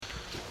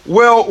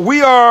Well,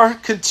 we are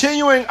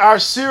continuing our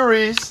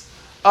series,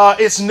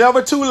 It's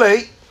Never Too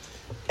Late.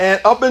 And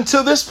up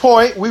until this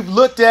point, we've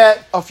looked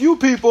at a few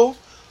people.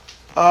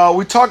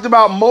 We talked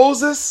about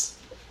Moses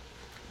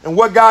and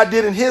what God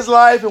did in his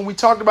life. And we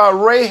talked about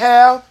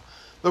Rahab,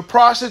 the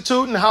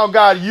prostitute, and how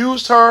God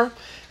used her.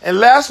 And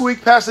last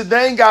week, Pastor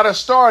Dane got us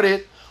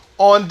started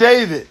on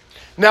David.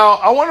 Now,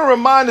 I want to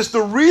remind us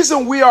the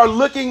reason we are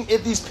looking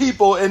at these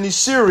people in these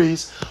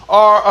series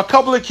are a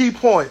couple of key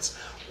points.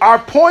 Our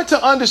point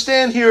to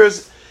understand here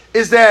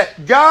is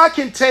that God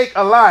can take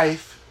a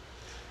life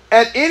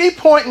at any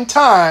point in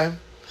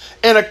time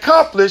and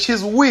accomplish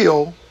his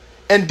will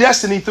and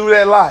destiny through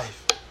that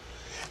life.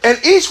 And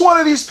each one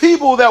of these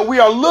people that we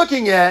are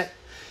looking at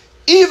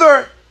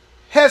either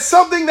had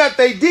something that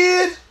they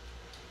did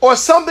or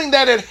something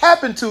that had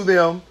happened to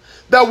them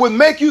that would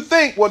make you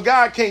think, well,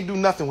 God can't do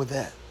nothing with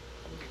that.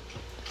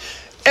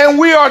 And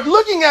we are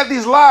looking at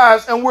these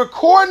lives and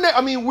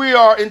we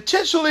are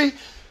intentionally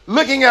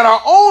looking at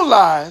our own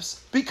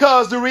lives,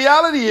 because the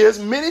reality is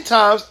many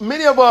times,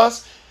 many of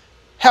us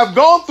have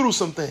gone through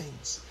some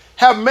things,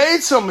 have made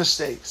some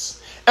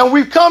mistakes, and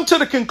we've come to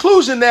the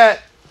conclusion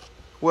that,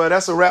 well,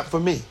 that's a wrap for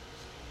me.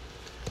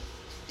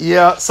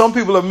 Yeah, some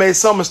people have made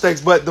some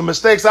mistakes, but the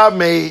mistakes I've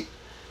made,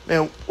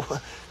 man,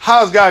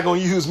 how is God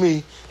going to use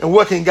me, and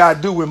what can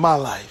God do with my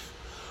life?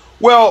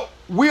 Well,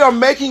 we are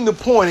making the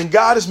point, and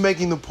God is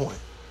making the point,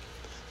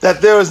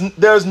 that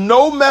there's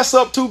no mess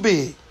up too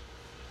big.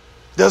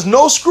 There's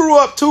no screw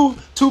up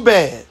too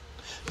bad.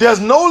 There's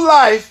no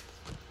life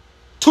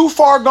too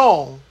far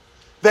gone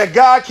that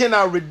God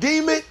cannot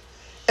redeem it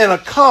and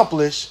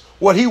accomplish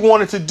what he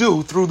wanted to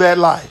do through that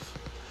life.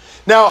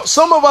 Now,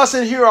 some of us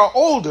in here are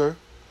older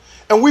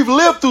and we've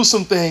lived through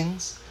some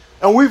things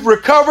and we've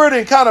recovered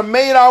and kind of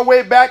made our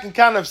way back and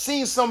kind of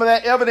seen some of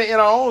that evident in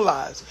our own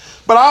lives.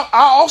 But I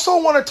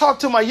also want to talk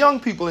to my young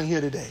people in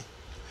here today,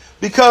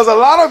 because a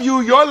lot of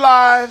you, your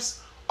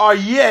lives are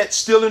yet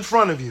still in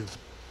front of you.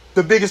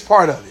 The biggest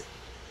part of it.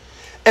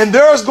 And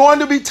there's going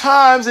to be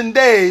times and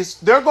days,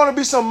 there are going to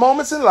be some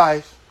moments in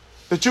life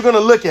that you're going to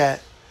look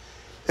at,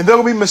 and there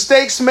will be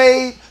mistakes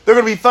made. There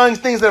are going to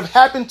be things that have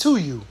happened to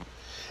you.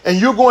 And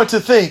you're going to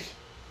think,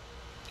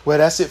 well,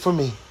 that's it for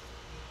me.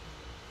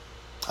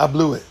 I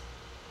blew it.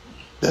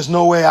 There's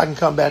no way I can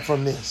come back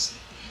from this.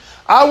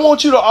 I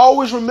want you to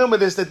always remember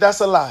this, that's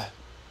a lie.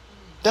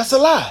 That's a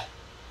lie.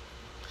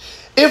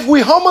 If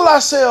we humble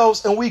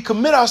ourselves and we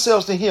commit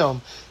ourselves to him,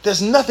 there's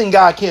nothing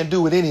God can't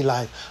do with any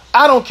life.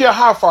 I don't care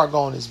how far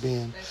gone it's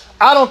been.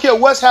 I don't care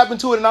what's happened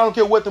to it, and I don't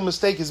care what the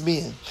mistake has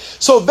been.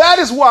 So that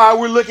is why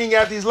we're looking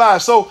at these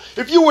lives. So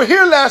if you were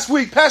here last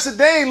week, Pastor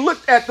Dane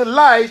looked at the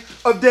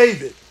life of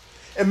David.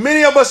 And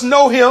many of us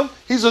know him.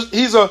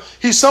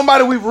 He's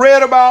somebody we've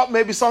read about,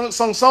 maybe sung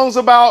songs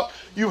about,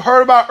 you've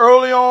heard about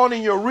early on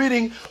in your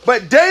reading.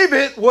 But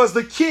David was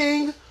the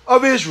king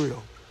of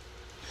Israel.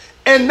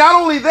 And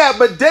not only that,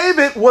 but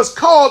David was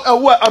called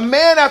a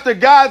man after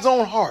God's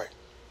own heart.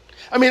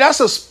 I mean,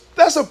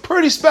 that's a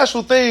pretty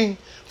special thing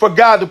for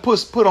God to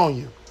put on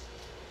you.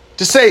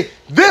 To say,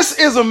 this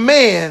is a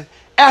man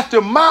after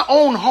my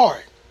own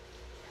heart.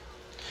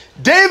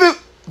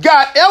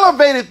 God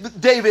elevated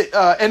David,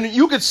 and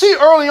you could see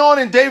early on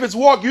in David's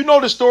walk, you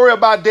know the story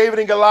about David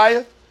and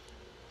Goliath.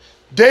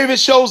 David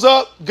shows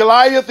up.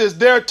 Goliath is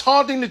there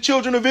taunting the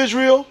children of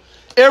Israel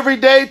every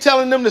day,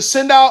 telling them to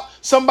send out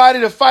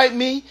somebody to fight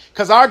me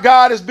because our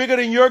God is bigger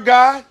than your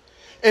God.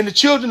 And the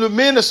children of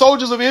men, the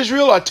soldiers of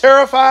Israel, are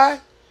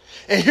terrified.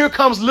 And here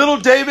comes little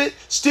David,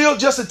 still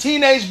just a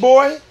teenage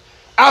boy,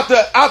 out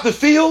the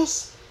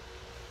fields.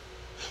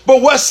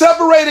 But what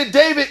separated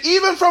David,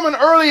 even from an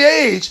early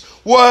age,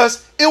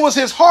 was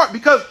his heart,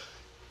 because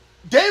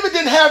David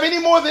didn't have any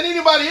more than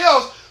anybody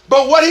else.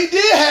 But what he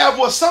did have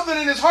was something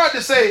in his heart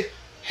to say,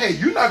 hey,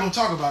 you're not going to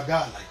talk about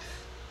God like that.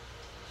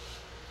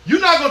 You're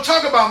not going to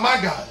talk about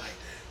my God like that.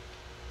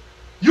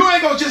 You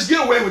ain't going to just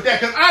get away with that,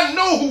 because I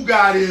know who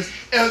God is,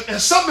 and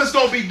something's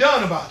going to be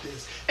done about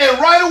this. And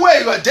right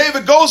away,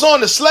 David goes on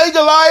to slay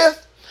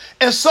Goliath,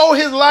 and so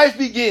his life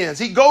begins.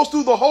 He goes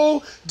through the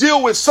whole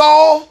deal with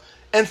Saul,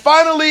 and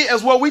finally,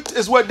 as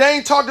what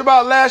Dane talked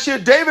about last year,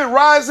 David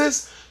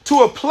rises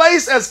to a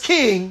place as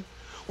king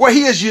where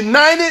he has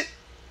united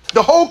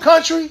the whole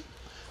country.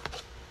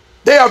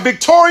 They are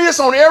victorious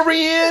on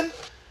every end.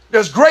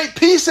 There's great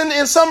peace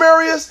in some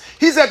areas.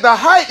 He's at the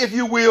height, if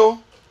you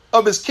will,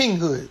 of his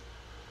kinghood.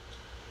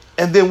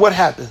 And then what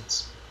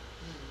happens?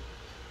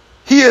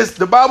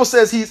 The Bible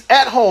says he's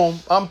at home.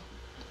 I'm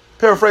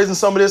paraphrasing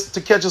some of this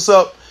to catch us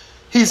up.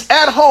 He's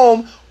at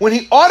home when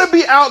he ought to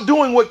be out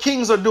doing what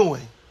kings are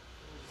doing.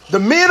 The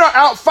men are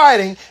out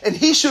fighting and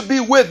he should be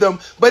with them,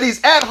 but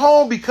he's at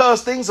home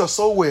because things are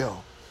so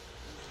well.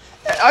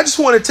 I just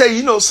want to tell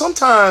you,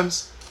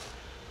 sometimes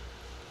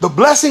the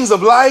blessings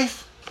of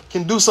life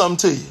can do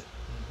something to you.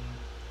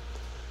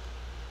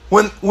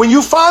 When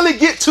you finally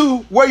get to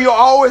where you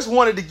always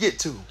wanted to get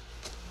to,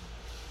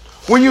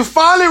 when you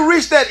finally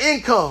reach that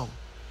income,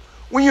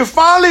 when you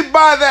finally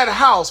buy that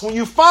house, when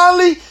you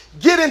finally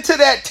get into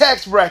that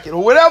tax bracket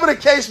or whatever the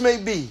case may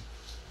be,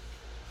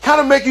 kind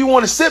of make you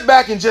want to sit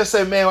back and just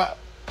say, man,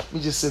 let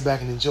me just sit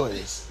back and enjoy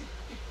this.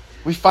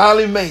 We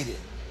finally made it.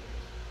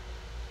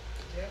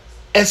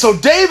 And so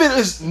David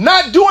is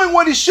not doing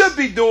what he should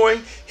be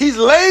doing. He's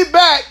laid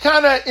back,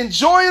 kind of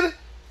enjoying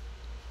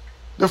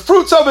the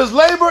fruits of his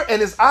labor,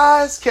 and his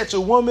eyes catch a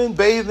woman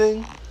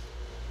bathing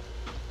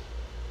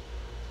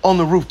on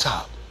the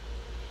rooftop.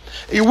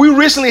 We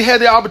recently had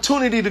the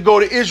opportunity to go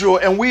to Israel,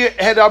 and we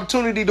had the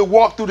opportunity to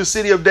walk through the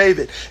city of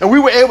David. And we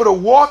were able to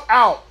walk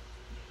out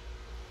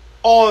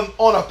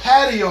on a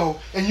patio,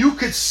 and you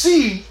could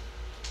see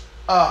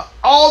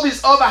all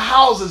these other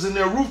houses and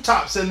their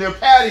rooftops and their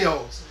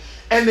patios.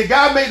 And the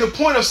guy made the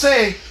point of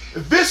saying,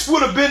 this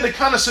would have been the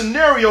kind of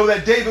scenario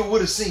that David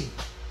would have seen.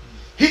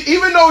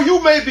 Even though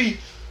you may be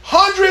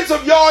hundreds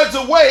of yards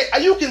away,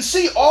 you can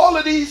see all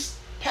of these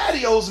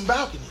patios and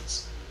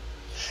balconies.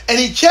 And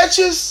he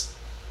catches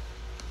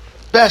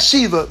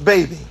Bathsheba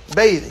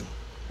bathing.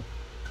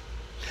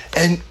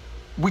 And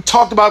we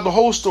talked about the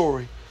whole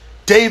story.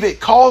 David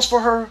calls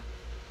for her.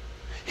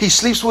 He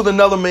sleeps with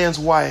another man's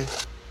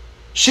wife.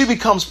 She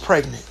becomes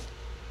pregnant.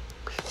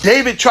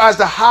 David tries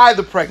to hide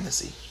the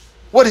pregnancy.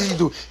 What does he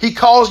do? He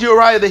calls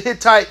Uriah the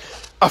Hittite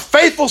a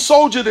faithful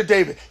soldier to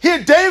David.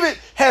 Here, David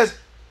has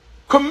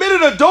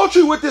committed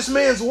adultery with this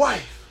man's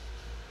wife.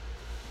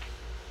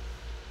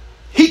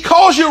 He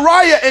calls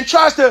Uriah and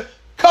tries to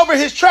cover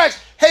his tracks.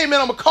 Hey,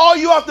 man, I'm going to call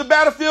you off the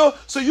battlefield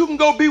so you can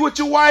go be with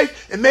your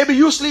wife, and maybe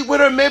you sleep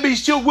with her. Maybe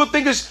she will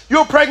think it's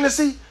your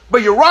pregnancy.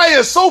 But Uriah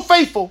is so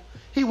faithful,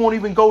 he won't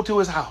even go to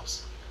his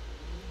house.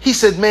 He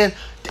said, man,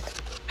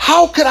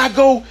 how could I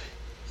go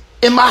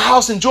in my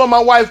house and join my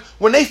wife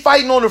when they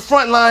fighting on the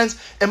front lines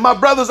and my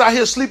brothers out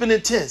here sleeping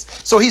in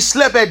tents? So he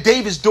slept at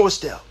David's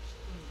doorstep,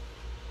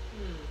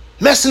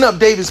 messing up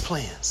David's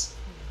plans.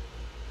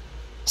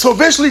 So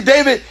eventually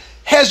David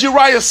has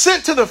Uriah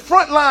sent to the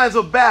front lines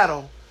of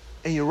battle,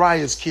 and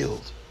Uriah is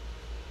killed.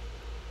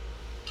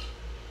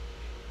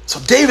 So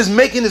David's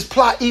making his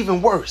plot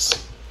even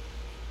worse.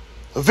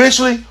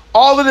 Eventually,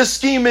 all of this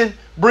scheming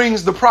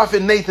brings the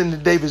prophet Nathan to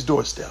David's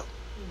doorstep.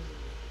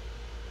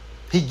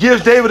 He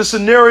gives David a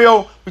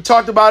scenario. We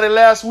talked about it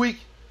last week.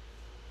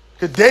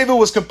 Because David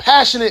was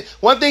compassionate.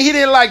 One thing he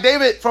didn't like,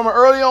 David from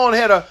early on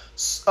had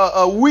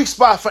a weak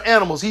spot for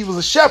animals. He was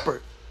a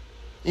shepherd.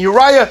 And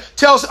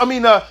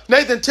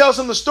Nathan tells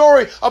him the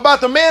story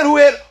about the man who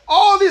had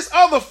all these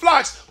other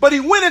flocks, but he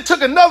went and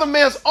took another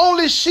man's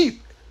only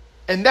sheep.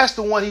 And that's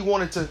the one he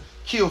wanted to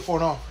kill for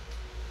an offering.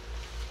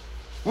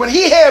 When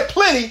he had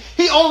plenty,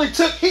 he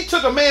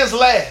took a man's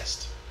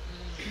last.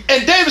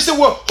 And David said,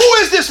 well,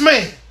 who is this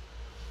man?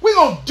 We're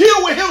going to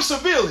deal with him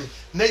severely.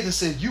 Nathan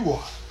said, you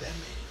are that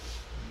man.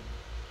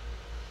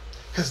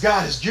 Because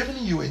God has given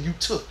to you and you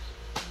took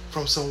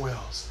from somewhere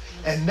else.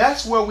 And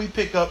that's where we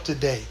pick up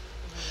today.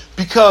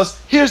 Because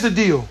here's the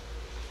deal.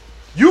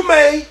 You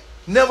may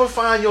never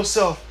find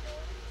yourself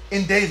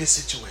in David's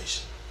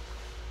situation.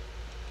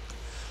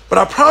 But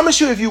I promise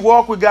you, if you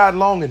walk with God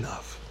long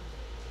enough,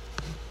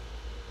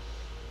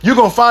 you're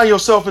going to find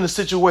yourself in a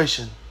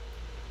situation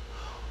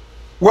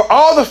where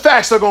all the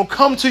facts are going to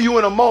come to you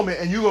in a moment,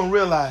 and you're going to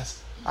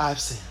realize, I've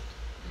sinned.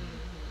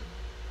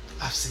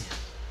 I've sinned.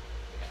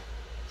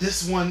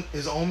 This one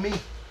is on me.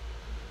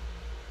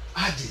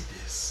 I did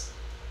this.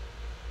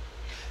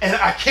 And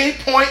I can't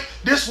point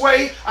this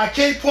way. I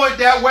can't point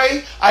that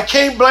way. I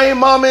can't blame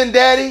mama and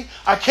daddy.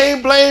 I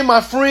can't blame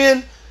my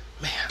friend.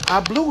 Man, I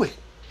blew it.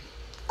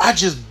 I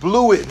just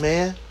blew it,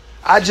 man.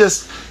 I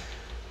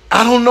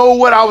don't know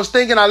what I was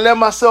thinking. I let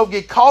myself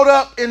get caught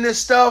up in this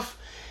stuff.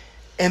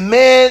 And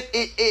man,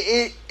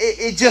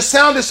 it just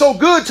sounded so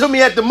good to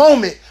me at the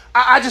moment.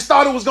 I just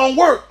thought it was going to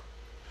work.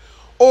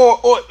 Or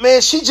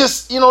man, she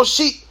looked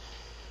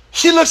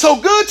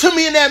so good to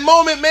me in that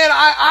moment, man.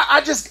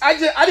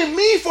 I didn't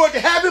mean for it to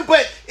happen,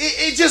 but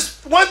it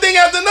just one thing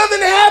after another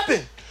to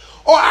happen.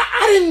 Or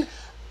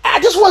I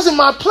just wasn't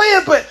my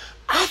plan, but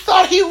I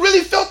thought he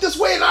really felt this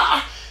way. And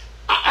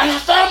I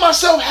found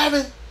myself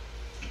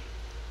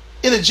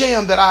in a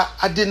jam that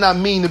I did not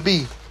mean to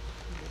be.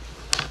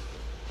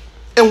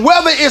 And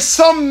whether it's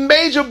some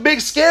major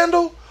big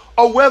scandal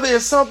or whether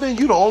it's something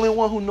you're the only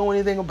one who know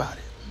anything about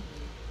it,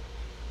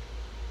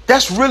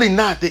 that's really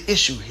not the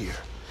issue here.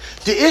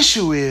 The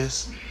issue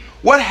is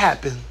what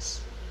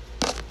happens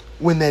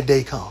when that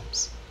day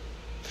comes.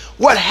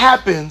 What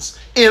happens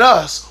in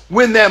us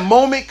when that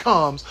moment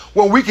comes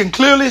when we can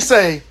clearly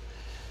say,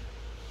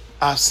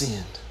 I've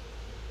sinned.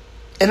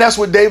 And that's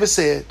what David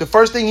said. The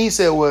first thing he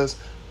said was,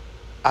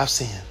 I've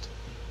sinned.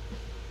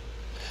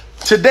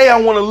 Today, I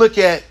want to look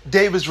at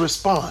David's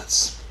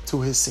response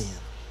to his sin,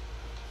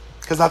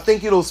 because I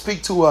think it'll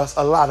speak to us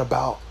a lot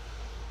about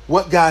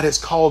what God has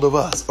called of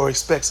us or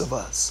expects of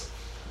us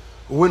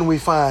when we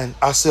find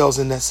ourselves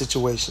in that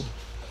situation.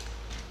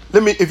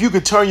 If you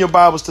could turn your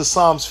Bibles to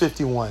Psalms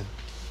 51.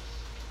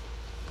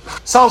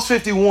 Psalms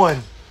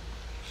 51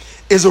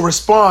 is a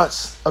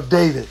response of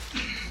David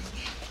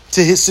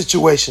to his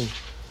situation.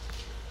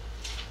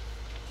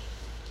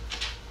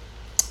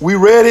 We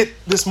read it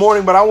this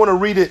morning, but I want to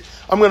read it.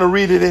 I'm going to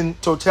read it in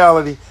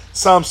totality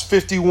Psalms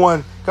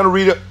 51. Going to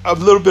read a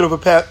little bit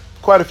of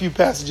quite a few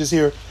passages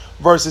here,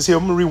 verses here.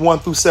 I'm going to read 1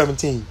 through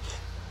 17.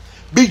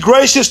 Be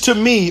gracious to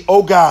me,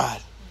 O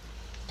God,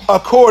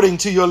 according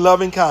to your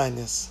loving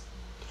kindness.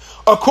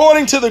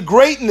 According to the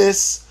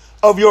greatness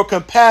of your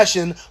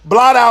compassion,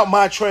 blot out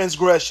my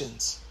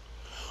transgressions.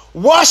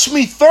 Wash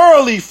me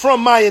thoroughly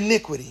from my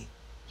iniquity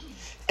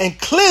and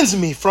cleanse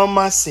me from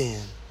my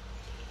sin.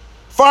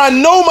 For I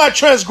know my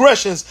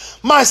transgressions,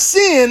 my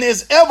sin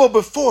is ever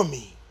before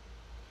me.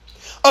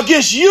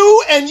 Against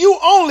you and you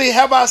only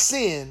have I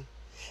sinned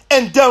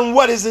and done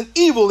what is an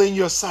evil in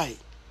your sight,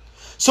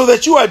 so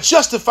that you are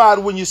justified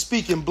when you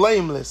speak and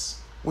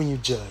blameless when you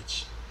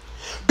judge.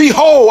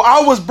 Behold,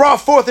 I was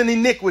brought forth in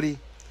iniquity,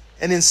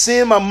 and in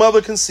sin my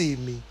mother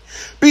conceived me.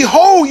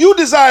 Behold, you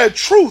desire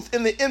truth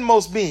in the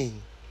inmost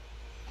being,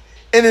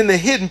 and in the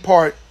hidden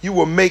part you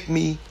will make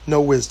me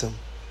know wisdom.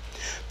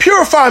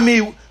 Purify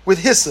me with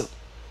hyssop,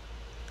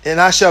 and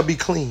I shall be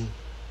clean.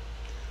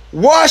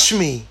 Wash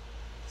me,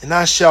 and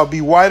I shall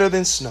be whiter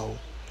than snow.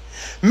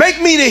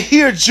 Make me to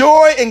hear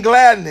joy and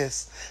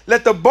gladness.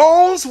 Let the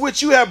bones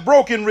which you have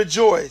broken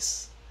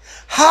rejoice.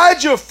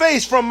 Hide your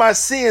face from my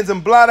sins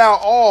and blot out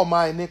all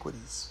my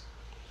iniquities.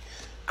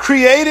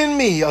 Create in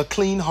me a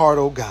clean heart,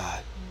 O God,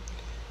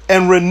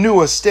 and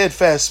renew a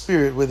steadfast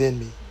spirit within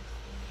me.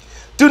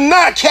 Do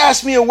not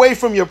cast me away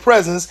from your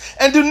presence,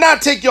 and do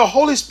not take your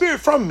Holy Spirit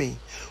from me.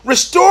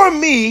 Restore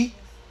me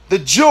the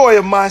joy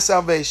of my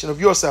salvation, of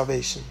your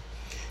salvation,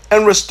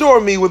 and restore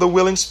me with a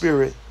willing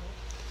spirit.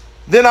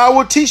 Then I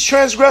will teach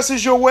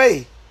transgressors your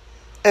way,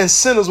 and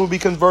sinners will be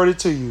converted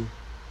to you.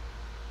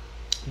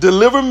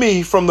 Deliver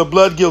me from the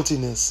blood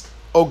guiltiness,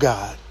 O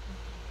God,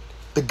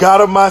 the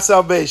God of my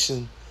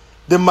salvation.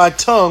 Then my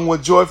tongue will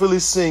joyfully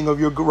sing of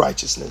your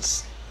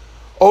righteousness.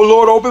 O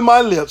Lord, open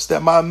my lips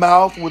that my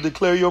mouth will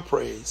declare your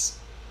praise.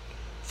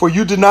 For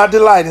you do not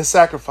delight in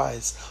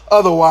sacrifice,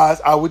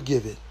 otherwise I would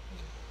give it.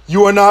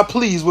 You are not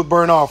pleased with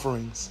burnt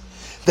offerings.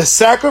 The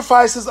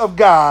sacrifices of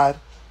God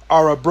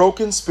are a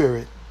broken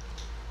spirit,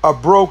 a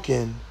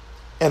broken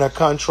and a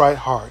contrite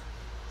heart.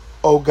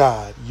 O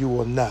God, you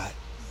will not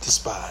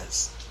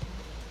despise.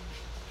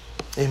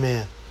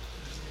 Amen.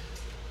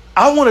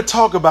 I want to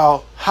talk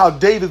about how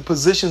David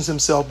positions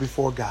himself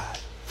before God.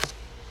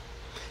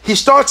 He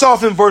starts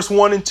off in verse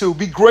 1 and 2.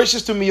 Be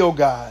gracious to me, O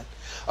God,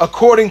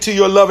 according to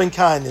your loving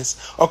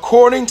kindness,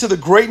 according to the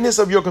greatness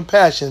of your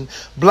compassion.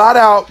 Blot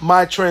out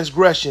my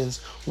transgressions.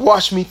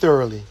 Wash me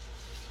thoroughly.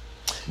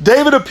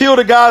 David appealed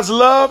to God's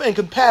love and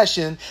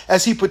compassion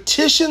as he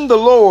petitioned the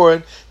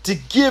Lord to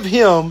give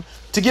him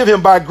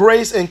by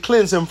grace and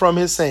cleanse him from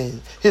his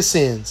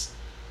sins.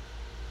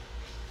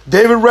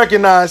 David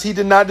recognized he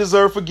did not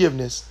deserve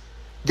forgiveness.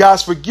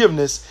 God's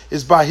forgiveness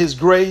is by his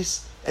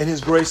grace and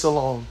his grace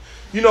alone.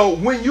 You know,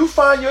 when you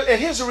find and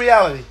here's the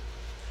reality.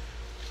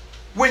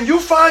 When you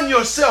find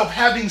yourself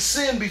having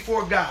sinned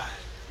before God,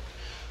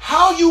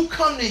 how you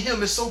come to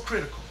him is so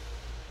critical.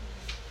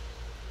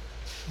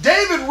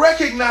 David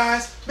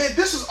recognized, man,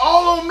 this is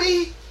all on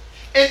me,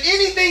 and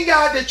anything,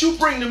 God, that you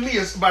bring to me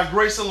is by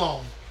grace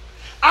alone.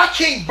 I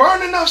can't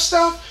burn enough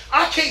stuff.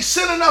 I can't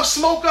send enough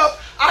smoke up.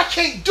 I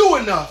can't do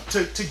enough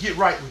to get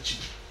right with you.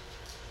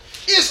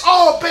 It's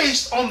all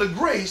based on the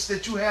grace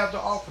that you have to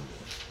offer me.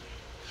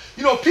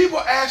 You know, people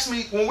ask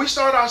me, when we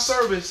start our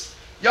service,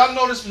 y'all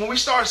notice when we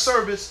start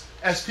service,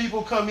 as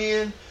people come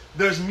in,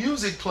 there's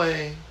music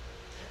playing,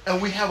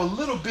 and we have a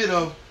little bit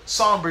of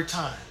somber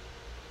time,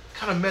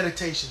 kind of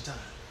meditation time.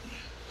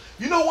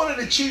 You know one of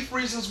the chief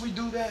reasons we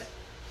do that?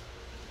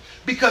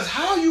 Because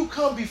how you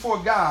come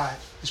before God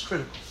is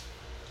critical.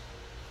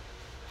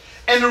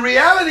 And the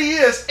reality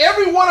is,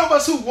 every one of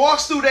us who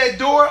walks through that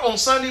door on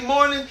Sunday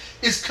morning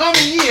is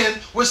coming in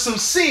with some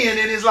sin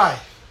in his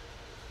life.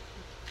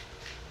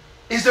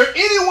 Is there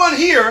anyone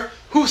here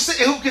who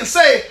can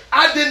say,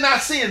 I did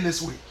not sin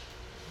this week?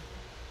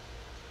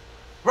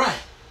 Right.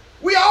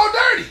 We all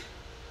dirty.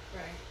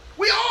 Right.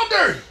 We all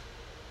dirty.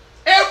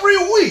 Every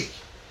week.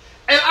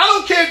 And I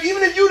don't care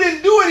even if you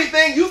didn't do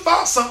anything, you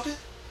thought something.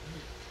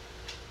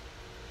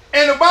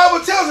 And the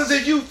Bible tells us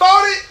if you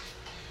thought it,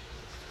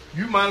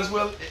 you might as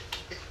well,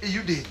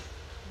 you did it.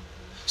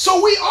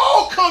 So we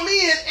all come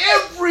in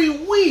every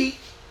week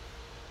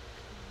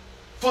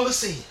full of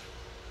sin.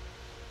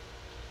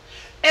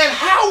 And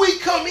how we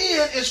come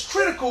in is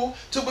critical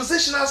to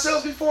position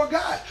ourselves before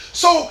God.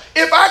 So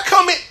if I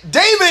come in,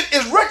 David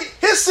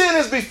his sin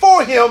is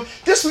before him.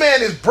 This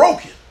man is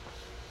broken.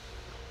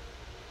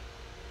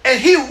 And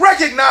he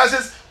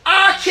recognizes,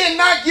 I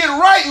cannot get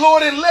right,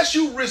 Lord, unless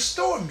you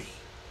restore me.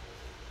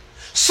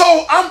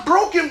 So I'm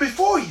broken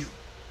before you.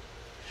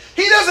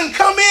 He doesn't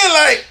come in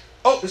like,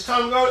 oh, it's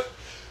time to go.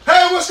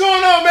 Hey, what's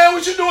going on, man?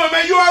 What you doing,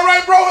 man? You all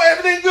right, bro?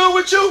 Everything good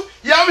with you?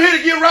 Yeah, I'm here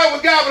to get right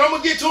with God, but I'm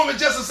going to get to him in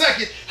just a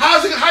second.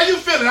 How's it? How you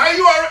feeling? Are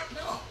you all right?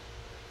 No.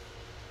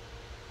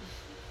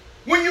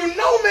 When you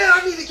know, man,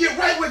 I need to get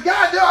right with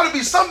God, there ought to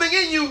be something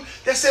in you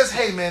that says,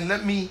 hey, man,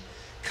 let me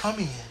come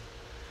in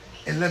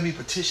and let me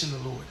petition the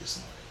Lord this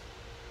morning.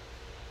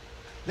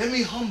 Let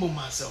me humble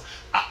myself.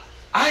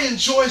 I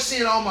enjoy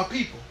seeing all my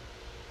people.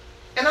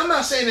 And I'm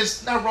not saying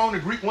it's not wrong to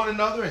greet one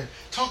another and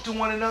talk to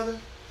one another.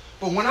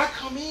 But when I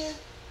come in,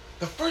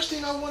 the first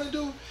thing I want to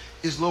do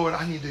is, Lord,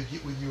 I need to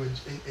get with you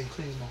and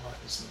cleanse my heart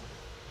this morning.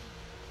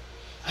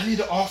 I need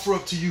to offer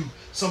up to you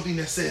something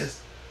that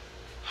says,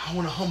 I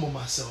want to humble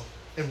myself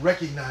and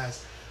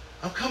recognize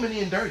I'm coming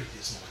in dirty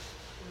this morning.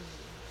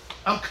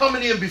 I'm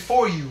coming in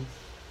before you,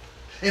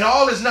 and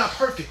all is not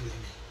perfect with me.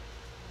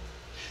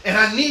 And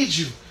I need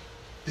you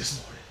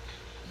this morning.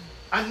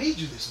 I need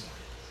you this morning.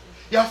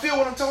 Y'all feel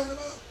what I'm talking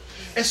about?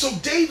 And so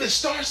David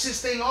starts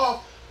this thing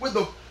off with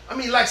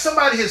like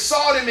somebody has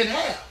sawed him in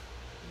half.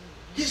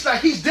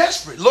 He's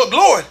desperate. Look,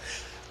 Lord,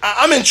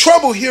 I'm in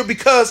trouble here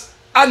because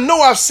I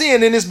know I've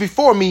sinned and it's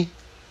before me.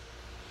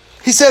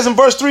 He says in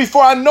verse 3,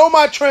 for I know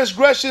my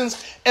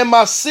transgressions and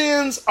my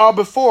sins are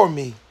before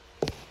me.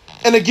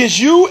 And against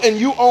you and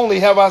you only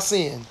have I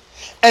sinned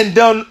and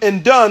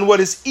done what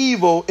is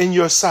evil in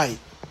your sight.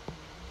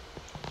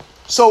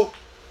 So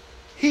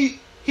he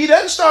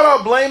doesn't start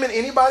out blaming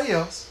anybody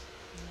else.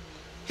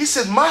 He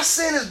says, my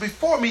sin is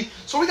before me.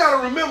 So we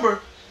got to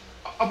remember,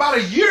 about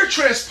a year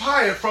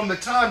transpired from the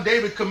time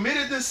David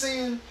committed the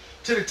sin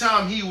to the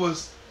time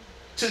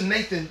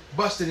Nathan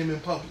busted him in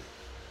public.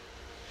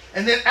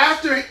 And then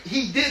after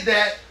he did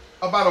that,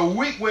 about a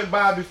week went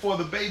by before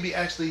the baby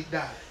actually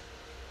died.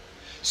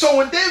 So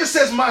when David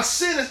says, my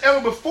sin is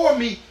ever before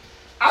me,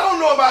 I don't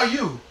know about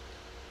you,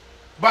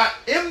 but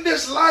in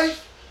this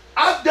life,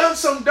 I've done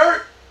some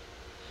dirt,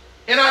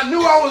 and I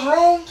knew I was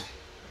wrong,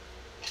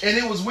 and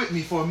it was with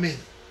me for a minute.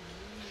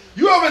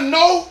 You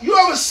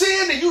ever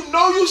sinned and you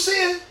know you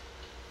sinned,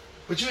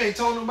 but you ain't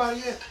told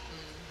nobody yet?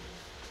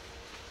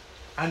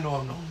 I know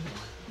I'm the only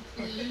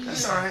one.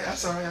 That's all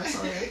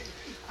right.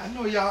 I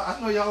know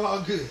y'all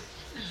are good.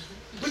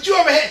 But you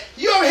ever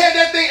had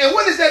that thing, and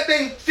what does that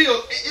thing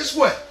feel? It's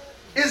what?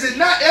 Is it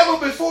not ever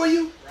before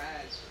you?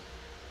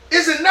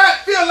 Is it not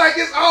feel like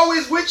it's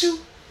always with you?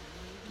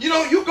 You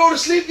know, you go to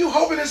sleep, you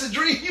hoping it's a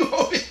dream. You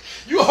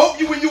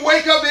hope when you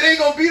wake up, it ain't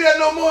going to be there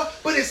no more.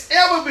 But it's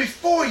ever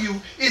before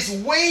you. It's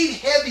weighed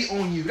heavy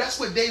on you. That's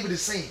what David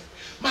is saying.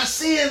 My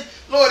sin,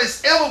 Lord,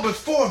 is ever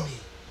before me.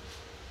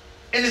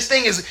 And this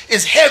thing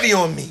is heavy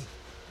on me.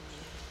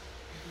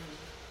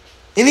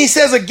 And he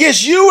says,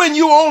 against you and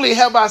you only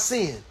have I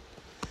sinned.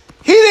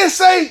 He didn't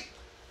say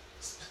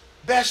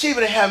Bathsheba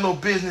didn't have no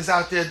business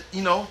out there,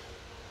 you know.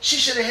 She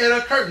should have had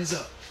her curtains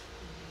up.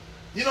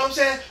 You know what I'm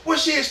saying? What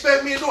she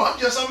expect me to do? I'm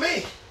just a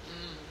man.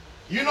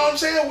 You know what I'm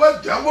saying?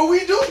 Well, that's what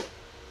we do.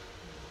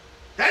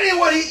 That ain't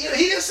what he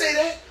didn't say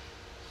that.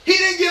 He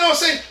didn't get on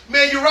saying,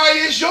 man,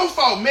 Uriah, it's your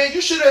fault. Man,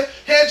 you should have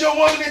had your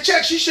woman in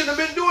check. She shouldn't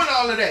have been doing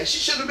all of that. She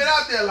shouldn't have been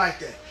out there like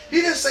that.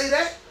 He didn't say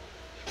that.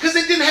 Because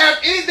it didn't have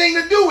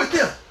anything to do with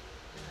them.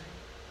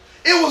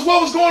 It was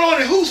what was going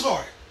on in whose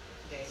heart?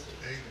 In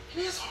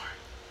his heart.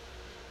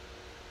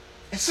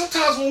 And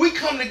sometimes when we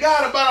come to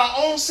God about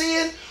our own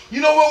sin,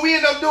 you know what we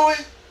end up doing?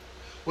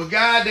 Well,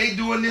 God, they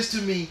doing this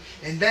to me,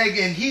 and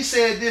he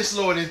said this,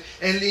 Lord,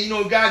 and you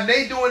know, God,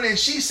 they doing it, and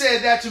she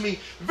said that to me.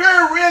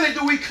 Very rarely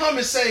do we come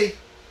and say,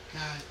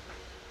 God,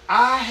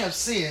 I have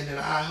sinned and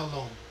I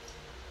alone.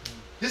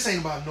 This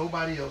ain't about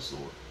nobody else,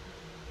 Lord.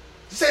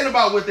 This ain't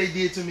about what they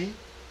did to me.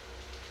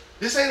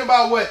 This ain't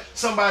about what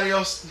somebody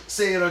else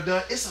said or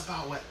done. It's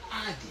about what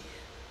I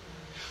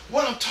did.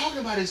 What I'm talking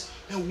about is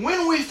that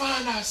when we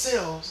find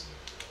ourselves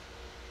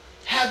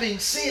having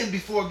sinned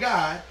before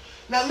God,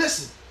 now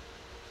listen,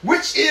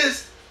 which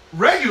is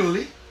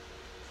regularly,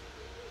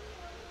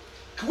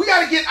 we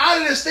got to get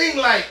out of this thing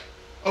like,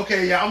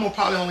 okay, yeah, I'm going to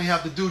probably only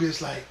have to do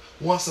this like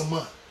once a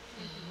month.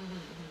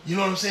 You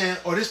know what I'm saying?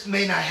 Or this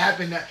may not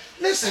happen.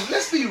 Listen,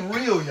 let's be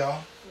real,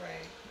 y'all.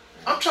 Right.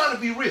 I'm trying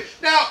to be real.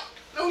 Now,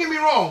 don't get me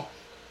wrong.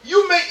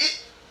 You may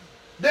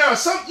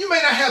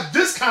not have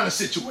this kind of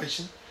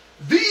situation.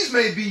 These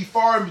may be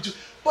far in between.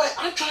 But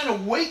I'm trying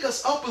to wake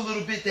us up a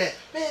little bit that,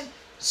 man,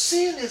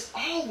 sin is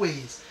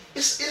always,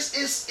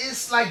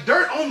 it's like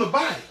dirt on the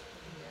body.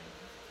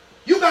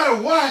 You got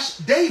to wash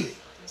daily.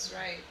 That's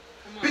right.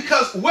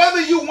 Because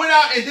whether you went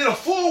out and did a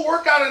full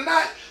workout or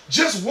not,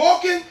 just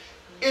walking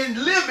and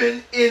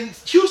living in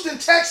Houston,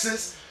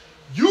 Texas,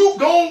 you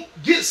gonna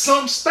get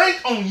some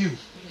stank on you.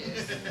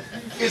 Yes.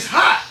 It's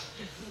hot.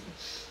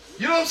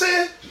 You know what I'm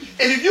saying?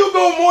 And if you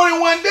go more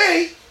than one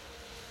day,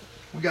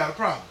 we got a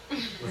problem. You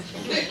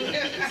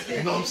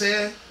know what I'm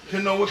saying?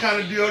 Depending on what kind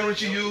of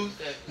deodorant you use,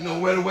 you know,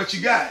 whether what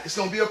you got, it's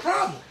gonna be a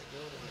problem.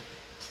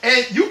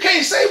 And you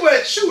can't say,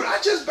 well, shoot, I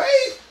just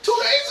bathed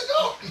 2 days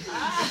ago.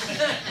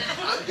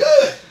 I'm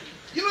good.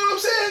 You know what I'm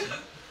saying?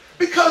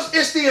 Because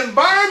it's the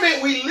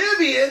environment we live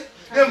in.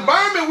 The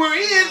environment we're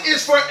in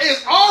is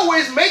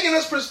always making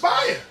us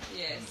perspire.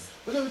 Yes.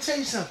 But let me tell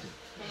you something.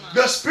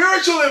 The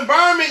spiritual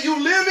environment you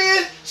live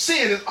in,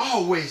 sin is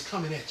always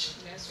coming at you.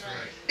 That's right.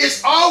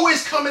 It's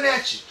always coming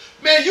at you.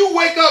 Man, you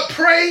wake up,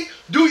 pray,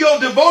 do your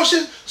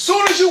devotion.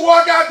 Soon as you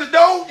walk out the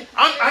door,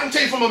 I can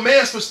tell you from a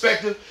man's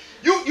perspective,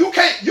 you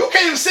can't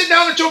even sit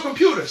down at your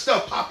computer,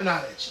 stuff popping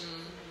out at you.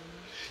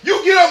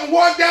 You get up and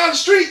walk down the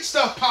street,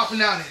 stuff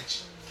popping out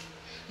at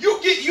you.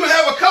 You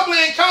have a couple of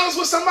encounters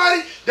with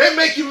somebody, they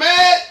make you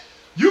mad.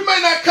 You may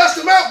not cuss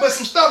them out, but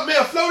some stuff may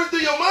have floated through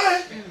your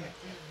mind.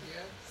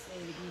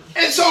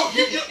 And so,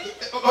 you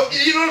know what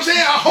I'm saying?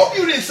 I hope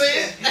you didn't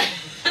say it.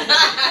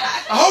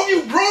 I hope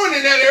you growing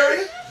in that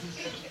area.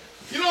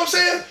 You know what I'm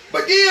saying?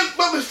 But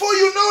before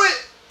you know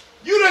it,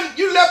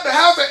 you left the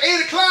house at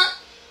 8 o'clock.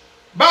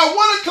 By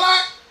 1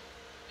 o'clock,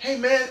 hey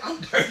man,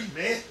 I'm dirty,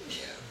 man.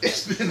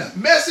 It's been a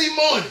messy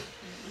morning.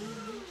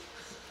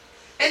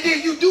 And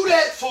then you do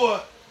that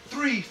for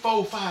 3,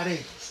 4, 5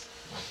 days.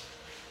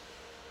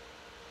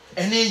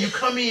 And then you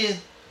come in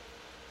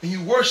and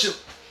you worship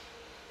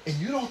and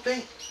you don't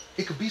think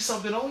it could be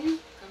something on you?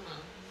 Come on.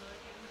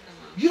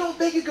 You don't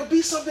think it could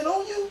be something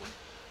on you?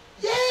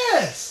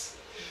 Yes.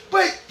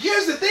 But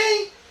here's the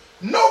thing.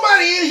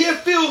 Nobody in here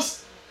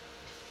feels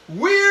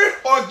weird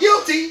or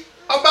guilty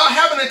about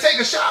having to take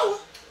a shower.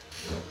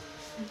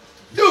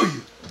 Do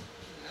you?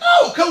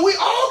 No, because we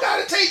all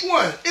got to take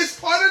one. It's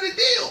part of the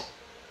deal.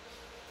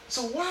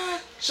 So why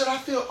should I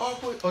feel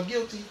awkward or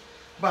guilty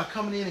about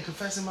coming in and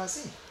confessing my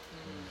sin?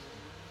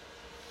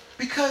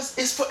 Because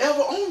it's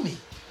forever on me.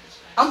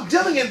 I'm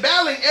dealing and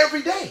battling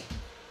every day.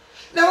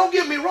 Now, don't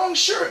get me wrong,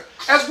 sure.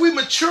 As we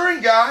mature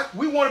in God,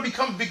 we want to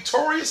become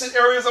victorious in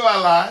areas of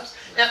our lives.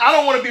 And I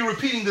don't want to be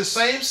repeating the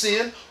same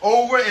sin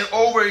over and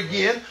over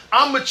again.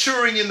 I'm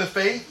maturing in the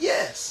faith,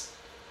 yes.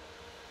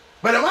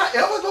 But am I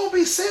ever going to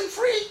be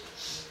sin-free?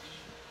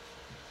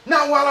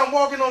 Not while I'm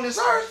walking on this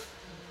earth.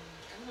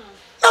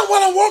 Not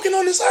while I'm walking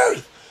on this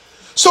earth.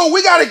 So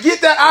we got to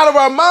get that out of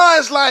our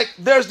minds, like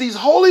there's these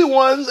holy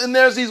ones and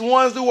there's these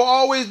ones who are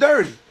always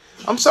dirty.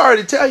 I'm sorry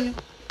to tell you.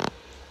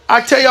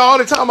 I tell you all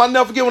the time, I'll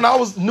never forget when I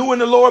was new in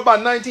the Lord by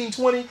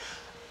 1920.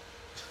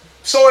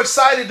 So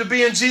excited to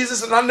be in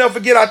Jesus. And I'll never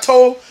forget, I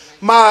told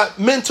my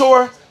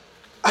mentor,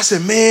 I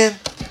said, man,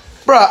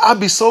 bro, I'll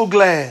be so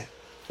glad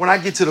when I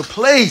get to the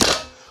place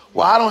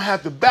where I don't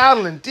have to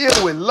battle and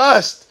deal with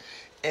lust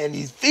and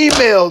these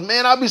females.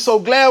 Man, I'll be so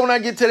glad when I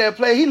get to that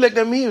place. He looked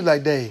at me, he was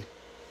like, Dave,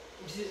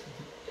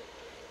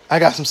 I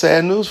got some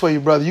sad news for you,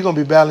 brother. You're going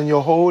to be battling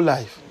your whole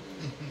life.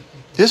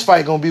 This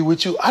fight going to be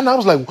with you. And I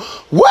was like,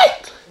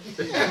 what?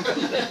 No,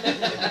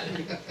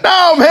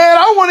 man,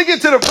 I want to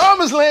get to the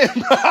promised land.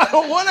 I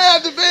don't want to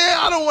have to, man,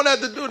 I don't want to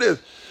have to do this.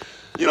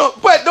 You know,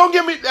 but don't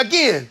get me,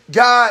 again,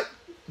 God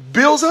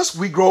builds us,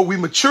 we grow, we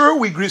mature,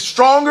 we get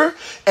stronger.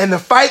 And the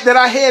fight that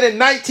I had at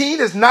 19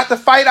 is not the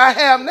fight I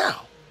have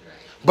now.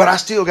 But I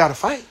still got to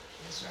fight.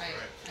 That's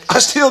right. I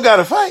still got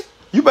to fight.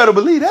 You better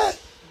believe that.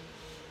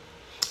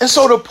 And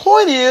so the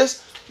point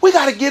is, we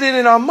got to get it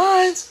in our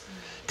minds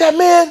that,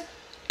 man,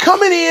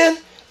 coming in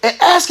and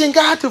asking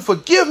God to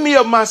forgive me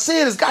of my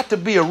sin has got to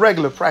be a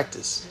regular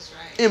practice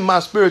in my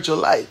spiritual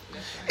life.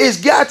 It's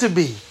got to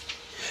be.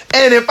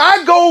 And if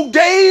I go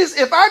days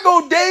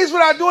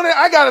without doing it,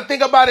 I got to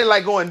think about it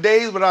like going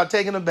days without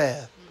taking a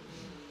bath.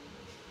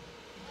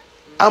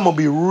 I'm going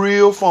to be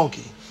real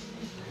funky.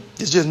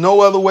 There's just no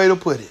other way to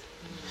put it.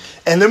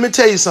 And let me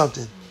tell you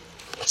something.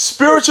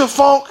 Spiritual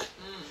funk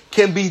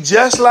can be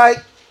just like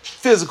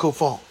physical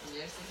funk.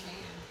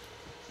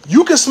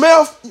 You can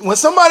smell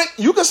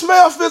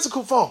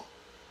physical funk,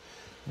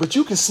 but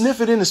you can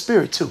sniff it in the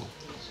spirit too.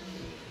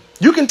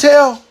 You can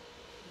tell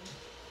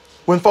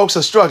when folks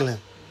are struggling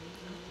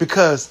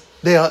because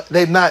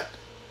they've not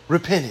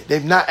repented.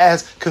 They've not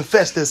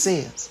confessed their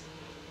sins.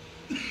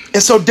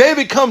 And so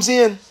David comes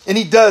in and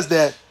he does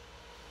that.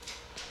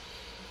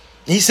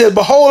 He said,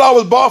 behold, I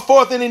was brought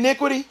forth in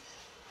iniquity,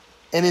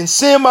 and in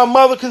sin my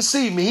mother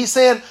conceived me. He's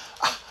saying,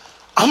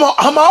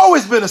 I'm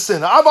always been a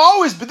sinner.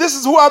 This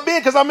is who I've been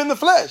because I'm in the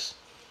flesh.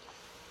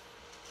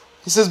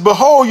 He says,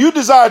 behold, you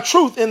desire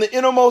truth in the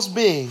innermost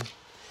being,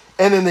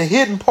 and in the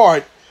hidden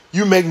part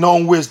you make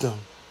known wisdom.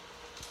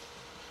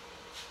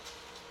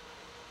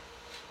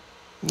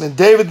 And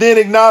David then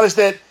acknowledged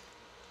that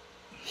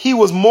he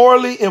was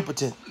morally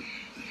impotent.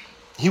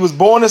 He was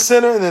born a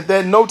sinner, and that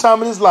at no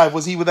time in his life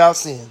was he without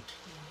sin.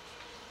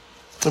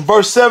 In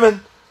verse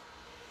 7,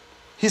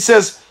 he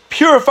says,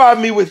 purify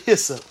me with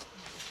hyssop.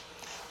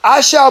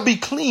 I shall be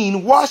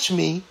clean, wash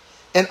me,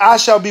 and I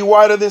shall be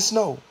whiter than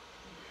snow.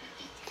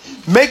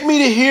 Make me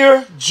to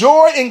hear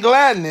joy and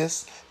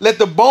gladness. Let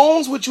the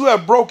bones which you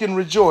have broken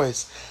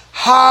rejoice.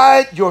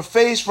 Hide your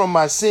face from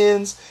my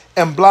sins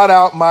and blot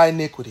out my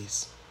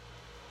iniquities.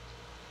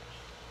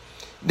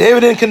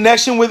 David, in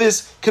connection with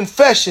his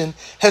confession,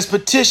 has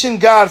petitioned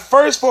God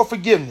first for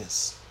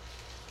forgiveness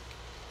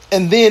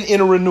and then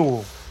in a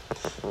renewal.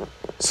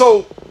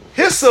 So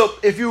hyssop,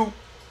 if you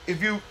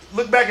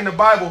look back in the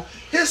Bible,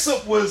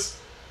 hyssop was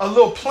a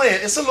little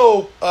plant. It's a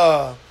little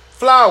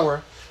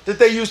flower that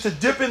they used to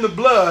dip in the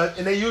blood,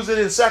 and they use it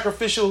in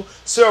sacrificial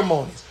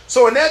ceremonies.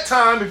 So in that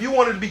time, if you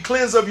wanted to be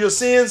cleansed of your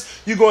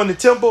sins, you go in the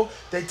temple,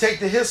 they take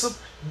the hyssop,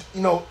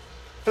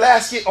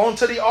 flask it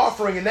onto the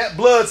offering, and that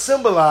blood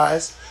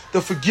symbolized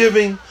the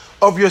forgiving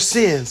of your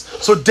sins.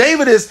 So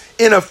David is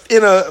in a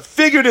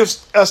figurative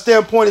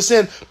standpoint is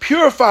saying,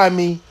 purify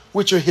me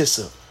with your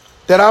hyssop,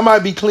 that I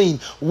might be clean.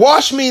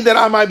 Wash me that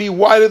I might be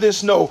whiter than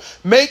snow.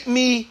 Make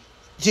me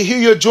to hear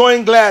your joy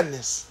and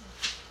gladness,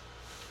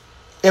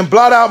 and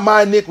blot out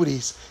my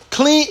iniquities.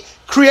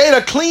 Create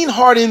a clean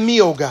heart in me,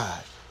 O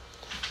God,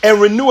 and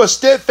renew a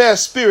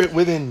steadfast spirit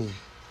within me.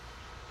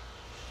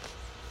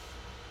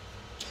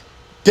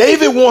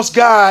 David wants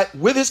God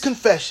with his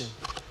confession.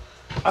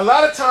 A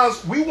lot of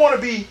times we want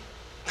to be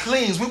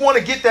cleansed. We want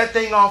to get that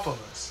thing off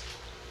of us.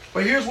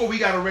 But here's what we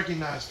got to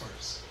recognize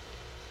first.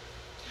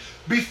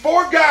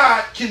 Before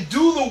God can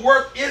do the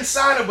work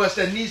inside of us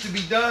that needs to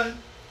be done,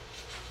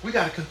 we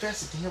got to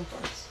confess it to him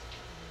first.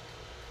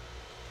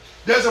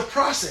 There's a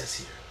process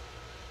here.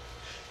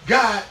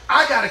 God,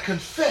 I got to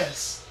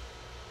confess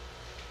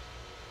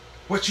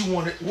what you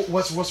wanted,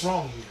 what's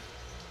wrong here.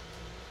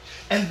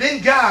 And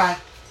then God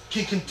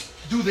can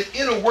do the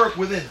inner work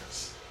within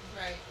us.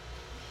 Right.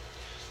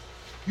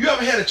 You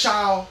ever had a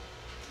child,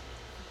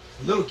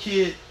 a little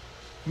kid,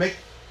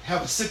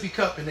 have a sippy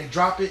cup and they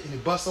drop it and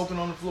it busts open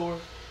on the floor?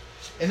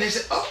 And they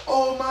say,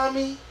 uh-oh,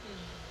 mommy.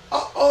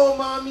 Uh-oh,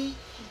 mommy.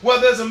 Well,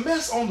 there's a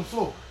mess on the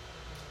floor.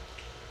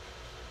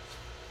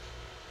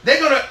 They're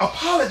going to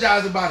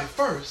apologize about it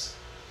first.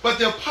 But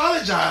they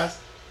apologize.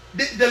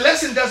 The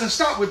lesson doesn't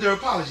stop with their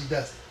apology,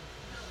 does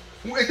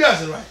it? It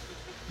doesn't, right?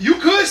 You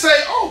could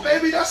say, oh,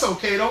 baby, that's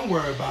okay. Don't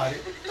worry about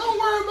it. Don't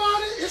worry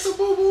about it. It's a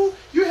boo-boo.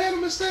 You had a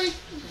mistake.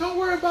 Don't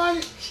worry about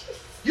it.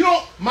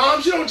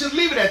 Moms, you don't just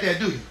leave it at that,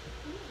 do you?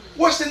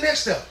 What's the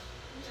next step?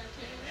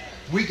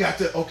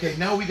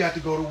 Now we got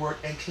to go to work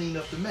and clean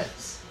up the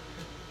mess.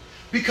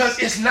 Because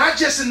it's not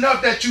just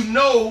enough that you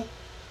know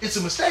it's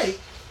a mistake.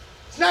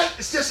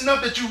 It's just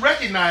enough that you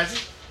recognize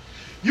it.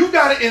 You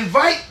got to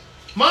invite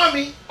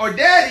mommy or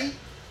daddy,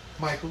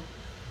 Michael,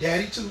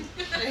 daddy too. You know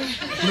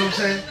what I'm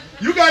saying?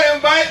 You got to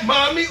invite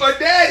mommy or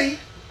daddy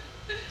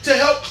to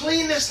help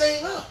clean this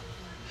thing up.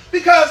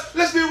 Because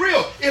let's be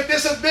real, if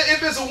it's a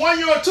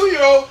 1-year-old,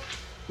 2-year-old,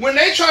 when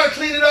they try to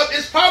clean it up,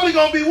 it's probably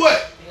going to be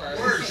what?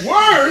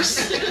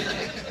 Worse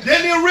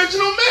than the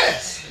original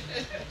mess.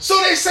 So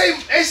they say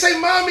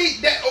mommy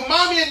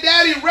and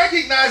daddy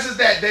recognizes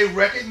that. They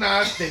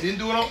recognize they didn't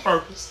do it on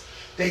purpose.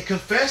 They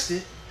confessed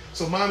it.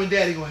 So mom and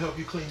daddy going to help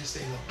you clean this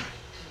thing up.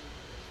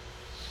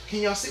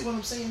 Can y'all see what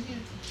I'm saying here?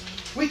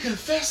 We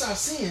confess our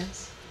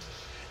sins.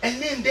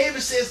 And then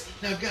David says,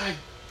 now God,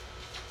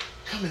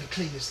 come in and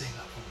clean this thing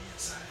up from the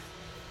inside.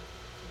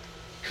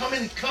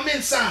 Come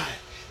inside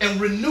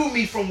and renew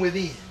me from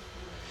within.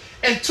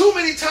 And too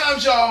many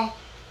times, y'all,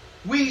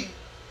 we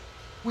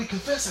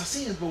confess our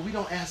sins, but we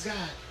don't ask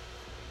God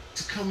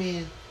to come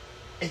in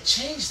and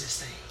change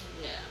this thing.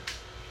 Yeah.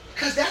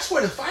 Because that's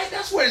where the fight,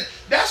 that's where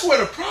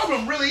the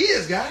problem really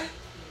is, guys.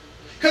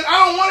 Because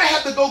I don't want to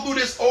have to go through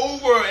this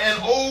over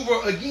and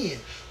over again.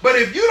 But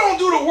if you don't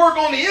do the work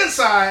on the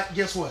inside,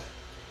 guess what?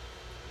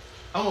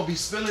 I'm going to be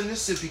spilling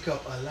this sippy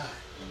cup a lot.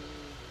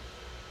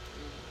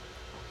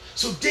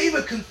 So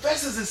David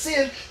confesses his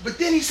sin, but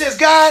then he says,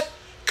 God,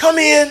 come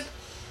in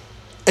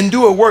and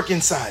do a work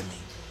inside me.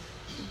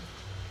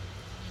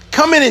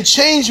 Come in and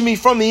change me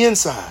from the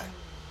inside.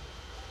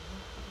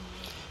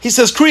 He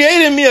says,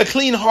 create in me a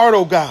clean heart,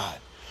 O God.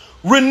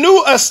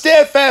 Renew a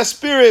steadfast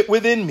spirit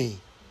within me.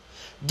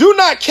 Do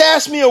not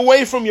cast me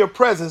away from your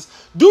presence.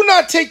 Do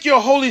not take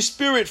your Holy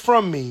Spirit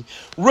from me.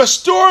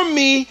 Restore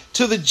me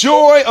to the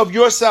joy of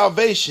your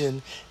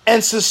salvation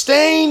and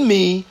sustain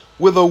me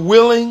with a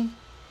willing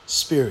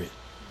spirit.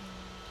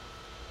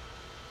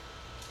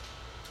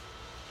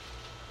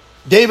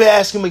 David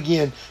asked him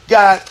again,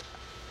 God,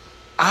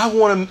 I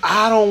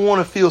don't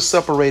want to feel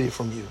separated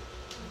from you.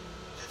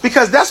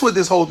 Because that's what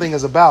this whole thing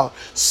is about.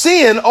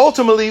 Sin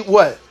ultimately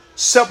what?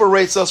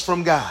 Separates us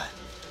from God.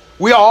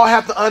 We all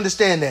have to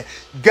understand that.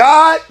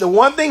 God, the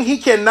one thing he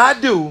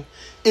cannot do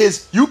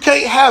is you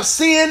can't have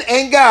sin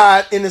and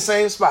God in the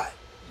same spot.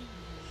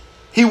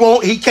 He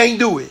can't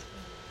do it.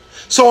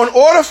 So in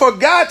order for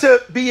God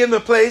to be in the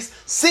place,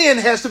 sin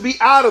has to be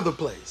out of the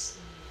place.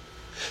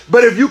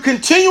 But if you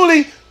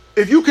continually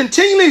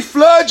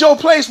flood your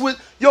place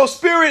with your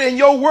spirit and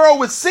your world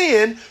with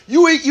sin,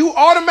 you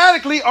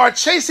automatically are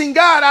chasing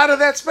God out of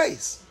that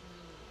space.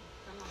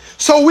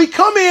 So we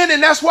come in,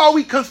 and that's why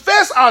we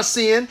confess our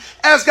sin,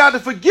 ask God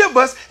to forgive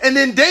us. And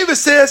then David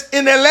says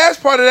in that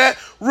last part of that,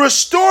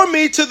 restore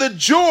me to the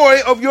joy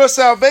of your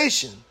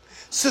salvation.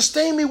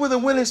 Sustain me with a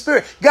willing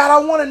spirit. God, I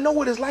want to know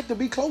what it's like to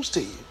be close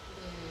to you.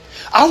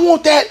 I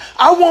want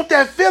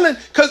that feeling.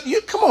 Because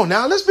come on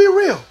now, let's be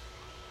real.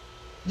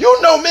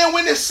 You know, man,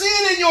 when there's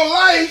sin in your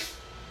life,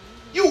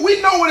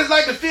 we know what it's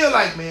like to feel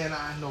like, man,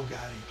 I know God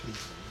ain't pleased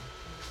with me.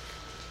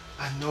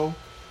 I know.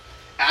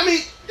 I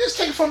mean, just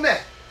take it from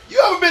that.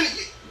 You've been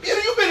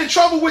in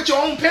trouble with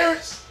your own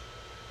parents?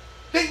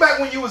 Think back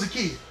when you was a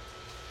kid.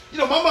 You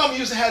know, my mom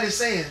used to have this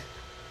saying,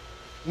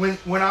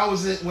 when I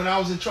was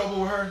in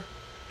trouble with her,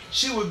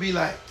 she would be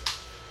like,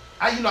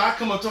 I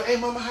come up to her, hey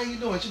mama, how you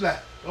doing? She'd be like,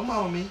 don't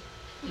mama me.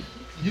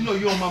 You know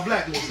you're on my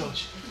blacklist, don't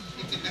you?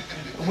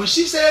 And when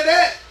she said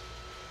that,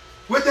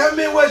 what that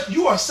meant was,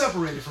 you are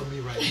separated from me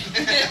right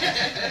now.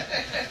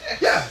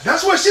 Yeah,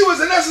 that's what she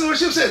was, in essence, what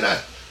she was saying. Now,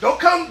 don't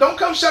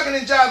come shucking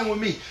and jiving with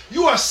me.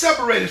 You are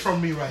separated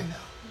from me right now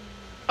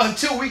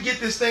until we get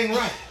this thing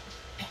right.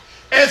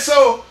 And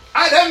so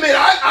that meant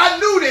I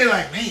knew then,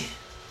 like, man,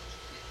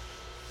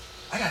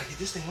 I got to get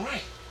this thing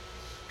right.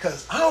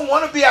 Because I don't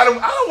want to be out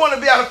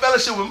of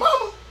fellowship with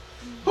mama.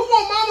 Who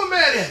want mama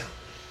mad at him?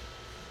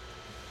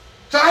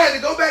 So I had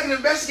to go back and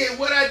investigate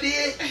what I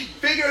did,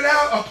 figure it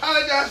out,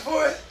 apologize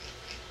for it.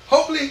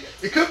 Hopefully,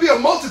 it could be a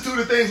multitude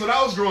of things when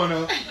I was growing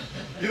up.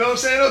 You know what I'm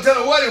saying? Don't tell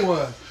them what it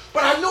was.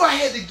 But I knew I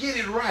had to get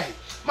it right.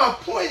 My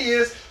point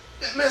is,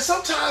 man,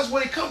 sometimes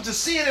when it comes to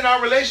sin in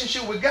our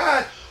relationship with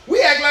God,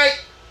 we act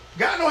like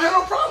God don't have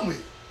no problem with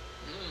it.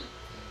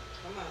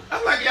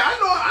 I'm like, yeah,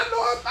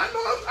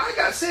 I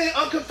got sin,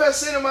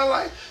 unconfessed sin in my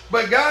life.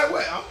 But God,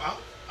 what?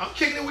 I'm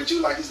kicking it with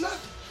you like it's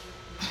nothing.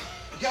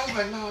 God's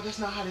like, no, that's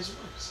not how this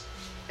works.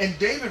 And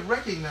David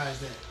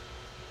recognized that.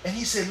 And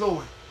he said,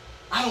 Lord,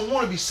 I don't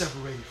want to be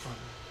separated from you.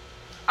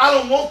 I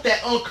don't want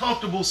that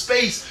uncomfortable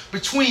space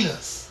between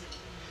us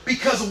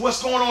because of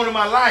what's going on in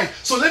my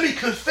life. So let me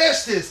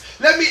confess this.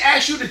 Let me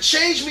ask you to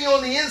change me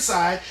on the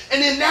inside.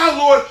 And then now,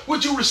 Lord,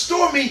 would you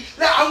restore me?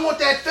 Now I want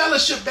that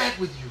fellowship back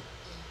with you.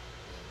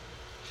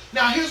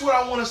 Now, here's what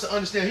I want us to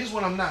understand. Here's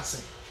what I'm not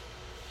saying.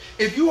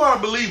 If you are a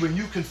believer and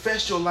you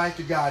confess your life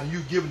to God and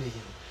you've given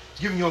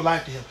your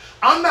life to him,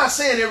 I'm not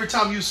saying every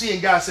time you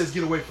sin, God says,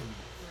 get away from me.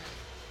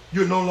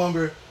 You're no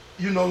longer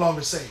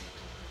saved.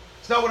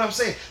 It's not what I'm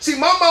saying. See,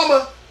 my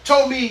mama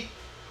told me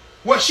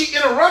what she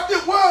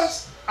interrupted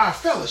was our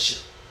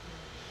fellowship.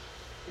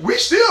 We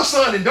still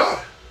son and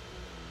daughter.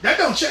 That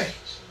don't change.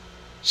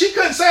 She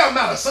couldn't say I'm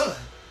not a son.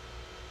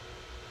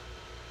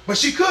 But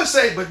she could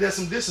say, but there's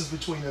some distance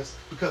between us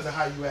because of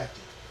how you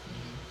acted.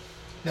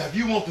 Now, if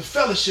you want the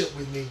fellowship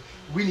with me,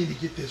 we need to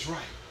get this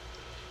right.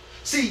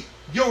 See,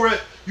 your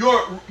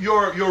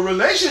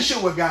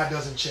relationship with God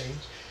doesn't change.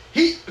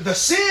 The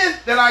sin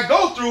that I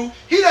go through,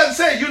 he doesn't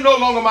say, you're no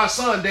longer my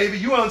son,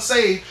 David. You're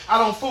unsaved. I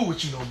don't fool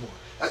with you no more.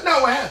 That's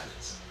not what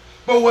happens.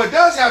 But what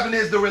does happen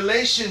is the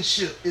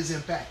relationship is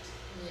impacted.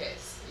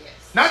 Yes.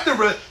 Not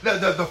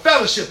the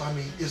fellowship,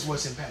 is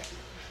what's impacted.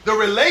 The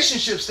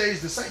relationship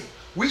stays the same.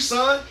 We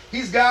son,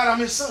 he's God, I'm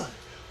his son.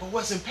 But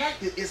what's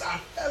impacted is our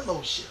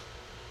fellowship.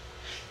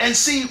 And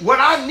see,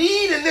 what I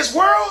need in this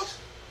world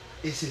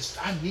is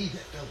I need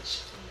that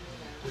fellowship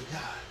with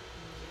God.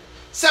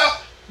 So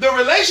the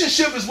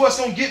relationship is what's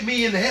going to get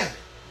me into heaven.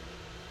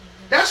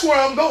 That's where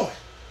I'm going.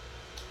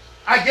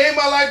 I gave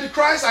my life to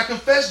Christ. I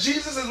confessed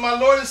Jesus as my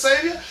Lord and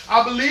Savior.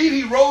 I believe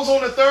he rose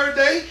on the third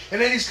day, and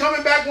then he's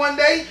coming back one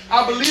day.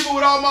 I believe it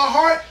with all my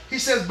heart. He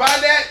says, by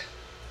that,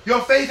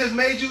 your faith has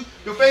made you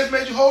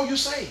whole, you're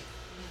saved.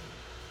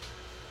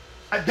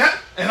 And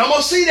I'm going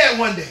to see that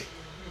one day.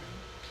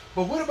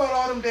 But what about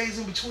all them days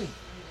in between?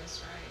 That's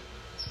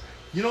right.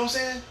 You know what I'm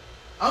saying?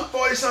 I'm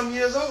 40-something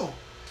years old.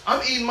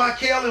 I'm eating my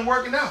kale and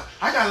working out.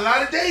 I got a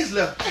lot of days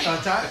left.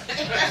 I'm tired.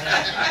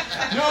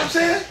 You know what I'm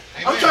saying?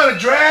 I'm trying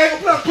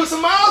to put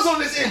some miles on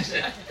this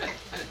engine.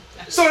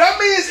 So that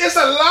means it's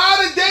a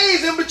lot of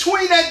days in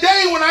between that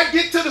day when I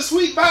get to the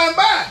sweet by and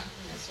by.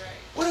 That's right.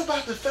 What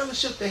about the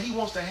fellowship that he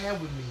wants to have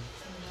with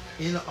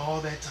me in all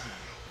that time?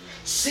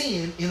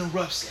 Sin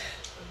interrupts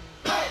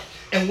that.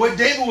 And what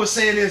David was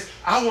saying is,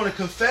 I want to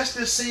confess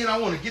this sin. I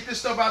want to get this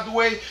stuff out the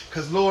way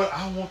because, Lord,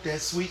 I want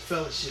that sweet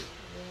fellowship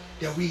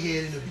that we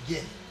had in the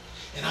beginning.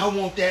 And I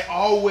want that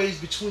always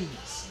between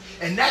us.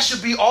 And that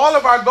should be all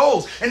of our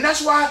goals. And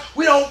that's why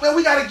we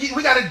got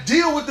to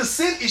deal with the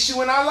sin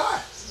issue in our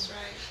lives.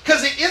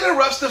 Because it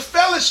interrupts the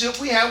fellowship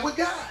we have with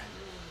God.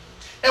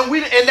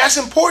 And that's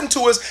important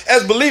to us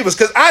as believers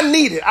because I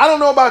need it. I don't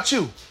know about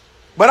you,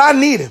 but I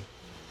need him.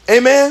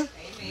 Amen?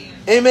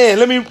 Amen.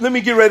 Let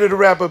me get ready to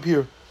wrap up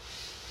here.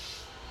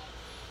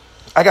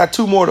 I got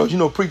two more though. You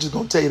know, preachers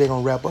going to tell you they're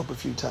going to wrap up a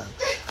few times.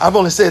 I've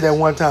only said that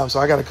one time, so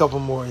I got a couple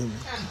more in me.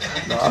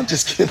 No, I'm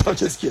just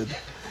kidding.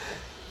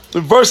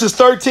 Verses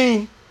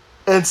 13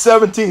 and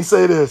 17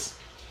 say this.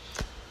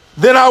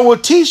 Then I will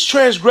teach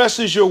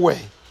transgressors your way,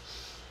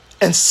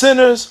 and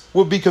sinners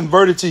will be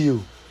converted to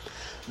you.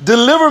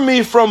 Deliver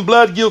me from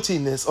blood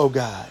guiltiness, O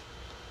God,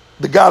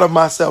 the God of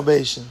my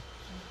salvation.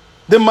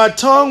 Then my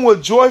tongue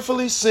will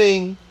joyfully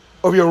sing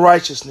of your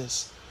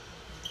righteousness.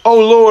 O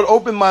Lord,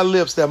 open my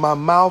lips that my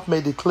mouth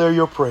may declare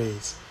your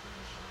praise.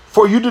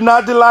 For you do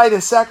not delight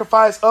in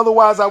sacrifice,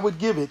 otherwise I would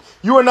give it.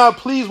 You are not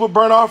pleased with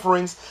burnt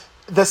offerings.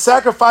 The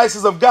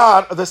sacrifices of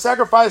God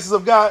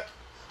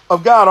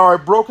are a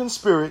broken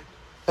spirit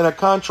and a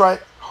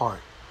contrite heart.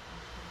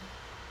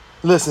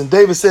 Listen,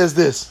 David says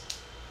this.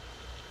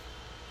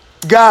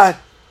 God,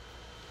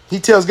 he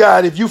tells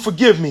God, if you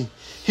forgive me,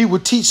 he will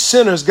teach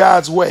sinners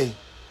God's way.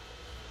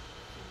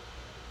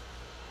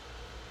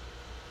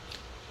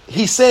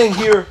 He's saying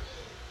here,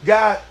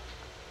 God,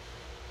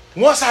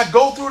 once I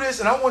go through this,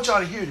 and I want y'all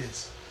to hear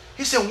this.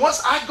 He said,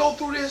 once I go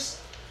through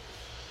this,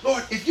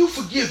 Lord, if you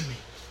forgive me,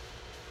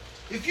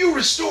 if you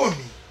restore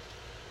me,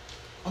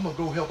 I'm going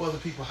to go help other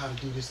people how to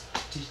do this,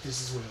 teach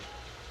this as well.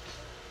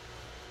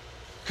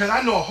 Because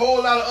I know a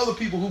whole lot of other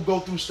people who go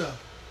through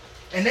stuff,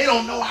 and they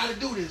don't know how to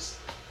do this.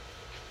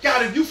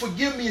 God, if you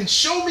forgive me and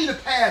show me the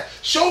path,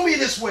 show me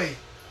this way,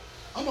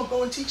 I'm going to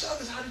go and teach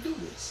others how to do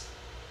this.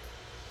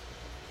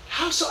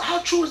 How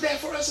true is that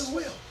for us as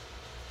well?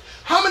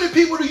 How many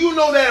people do you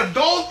know that have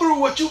gone through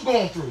what you've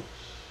gone through?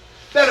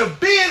 that have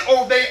been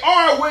or they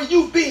are where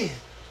you've been.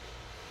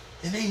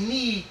 And they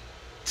need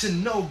to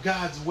know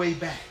God's way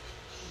back.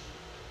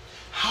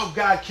 How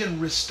God can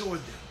restore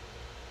them.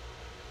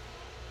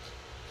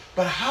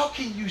 But how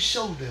can you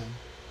show them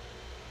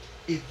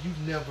if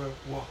you've never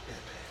walked that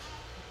path?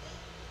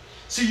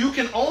 See, you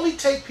can only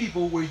take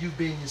people where you've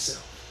been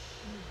yourself.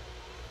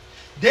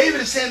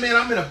 David is saying, man,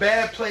 I'm in a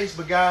bad place,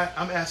 but God,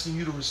 I'm asking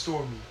you to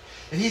restore me.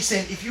 And he's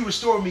saying, if you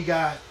restore me,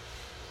 God,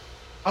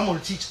 I'm going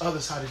to teach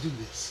others how to do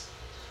this.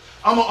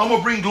 I'm going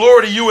to bring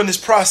glory to you in this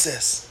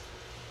process.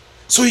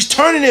 So he's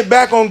turning it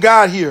back on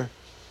God here.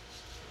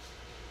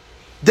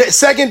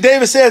 Second,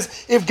 David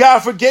says, if God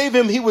forgave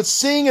him, he would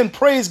sing and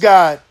praise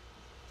God.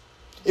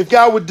 If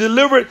God would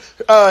deliver it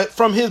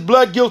from his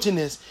blood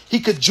guiltiness, he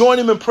could join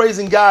him in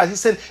praising God. He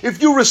said,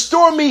 if you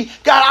restore me,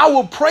 God, I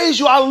will praise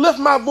you. I'll lift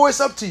my voice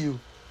up to you,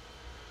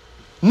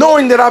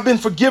 knowing that I've been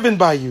forgiven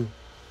by you.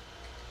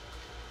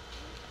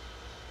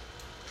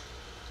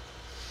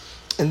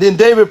 And then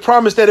David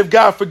promised that if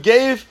God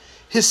forgave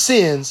his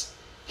sins,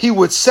 he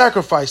would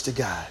sacrifice to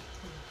God.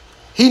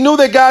 He knew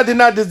that God did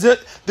not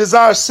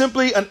desire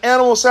simply an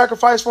animal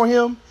sacrifice for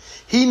him.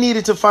 He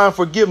needed to find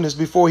forgiveness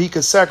before he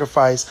could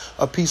sacrifice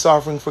a peace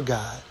offering for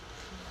God.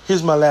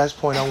 Here's my last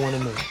point I want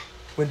to make.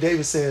 When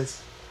David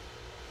says,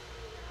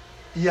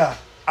 yeah,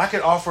 I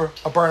could offer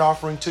a burnt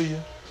offering to you.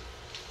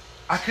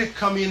 I could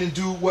come in and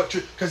do what,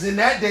 because in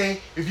that day,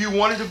 if you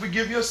wanted to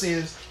forgive your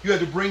sins, you had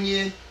to bring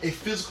in a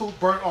physical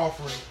burnt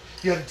offering.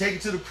 You had to take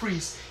it to the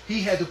priest.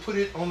 He had to put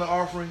it on the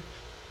offering,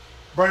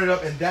 burn it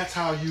up, and that's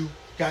how you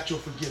got your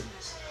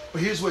forgiveness.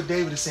 But here's what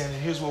David is saying,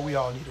 and here's what we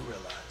all need to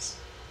realize.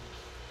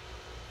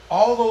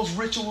 All those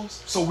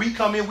rituals, so we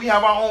come in, we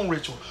have our own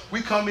ritual.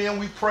 We come in,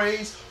 we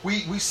praise,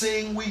 we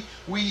sing,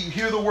 we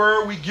hear the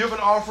word, we give an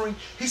offering.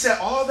 He said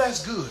all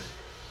that's good.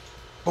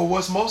 But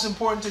what's most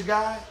important to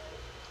God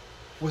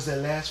was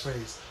that last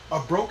phrase, a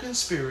broken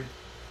spirit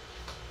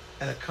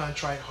and a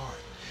contrite heart.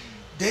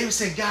 David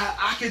said, God,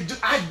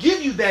 I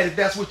give you that if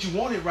that's what you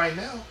wanted right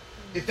now.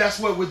 If that's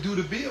what would do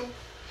the bill.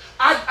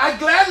 I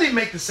gladly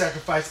make the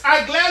sacrifice.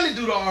 I gladly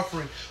do the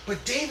offering.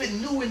 But David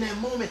knew in that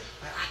moment,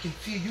 like, I can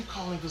feel you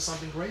calling for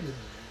something greater than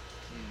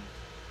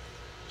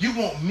that. You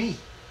want me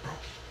broken.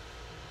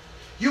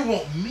 You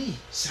want me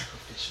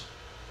sacrificial.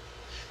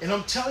 And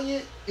I'm telling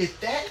you, if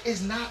that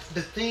is not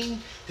the thing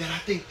that I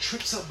think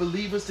trips up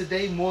believers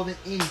today more than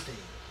anything,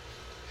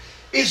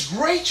 it's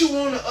great you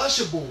on the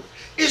usher board.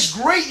 It's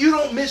great you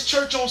don't miss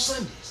church on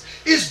Sundays.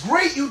 It's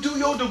great you do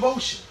your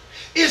devotion.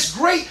 It's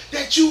great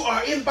that you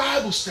are in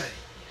Bible study.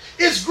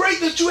 It's great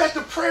that you at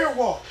the prayer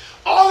walk.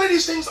 All of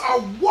these things are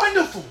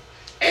wonderful,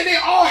 and they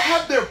all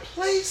have their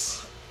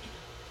place.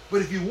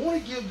 But if you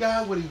want to give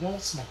God what he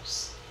wants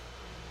most,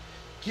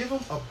 give him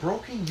a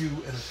broken you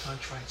and a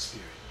contrite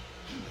spirit,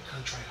 a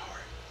contrite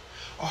heart.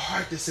 A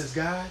heart that says,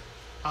 God,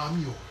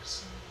 I'm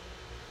yours.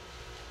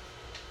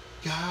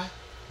 God,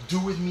 do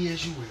with me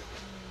as you will.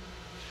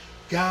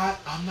 God,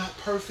 I'm not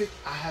perfect.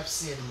 I have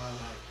sin in my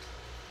life.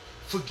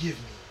 Forgive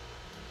me.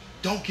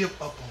 Don't give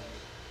up on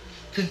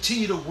me.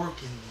 Continue to work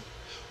in me.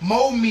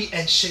 Mold me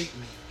and shape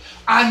me.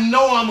 I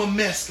know I'm a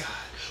mess, God.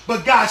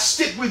 But God,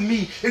 stick with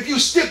me. If you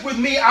stick with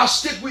me, I'll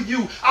stick with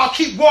you. I'll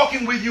keep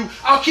walking with you.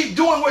 I'll keep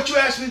doing what you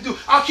asked me to do.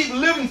 I'll keep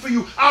living for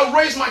you. I'll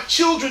raise my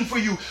children for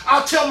you.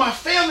 I'll tell my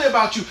family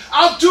about you.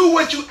 I'll do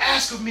what you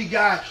ask of me,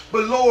 God.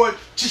 But Lord,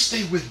 just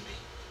stay with me.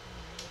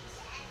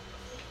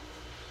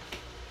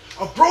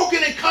 A broken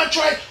and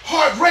contrite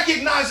heart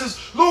recognizes,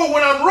 Lord,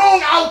 when I'm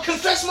wrong, I'll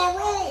confess my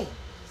wrong.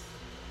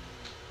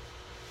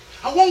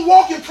 I won't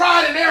walk in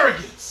pride and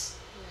arrogance.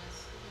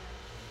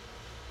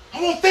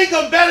 I won't think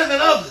I'm better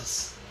than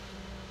others.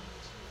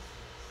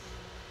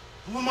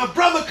 When my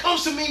brother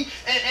comes to me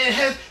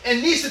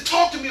and needs to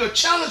talk to me or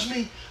challenge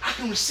me, I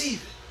can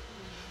receive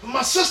it. When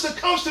my sister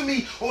comes to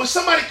me, or when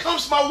somebody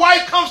comes, my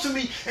wife comes to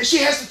me and she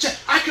has to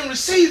I can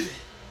receive it.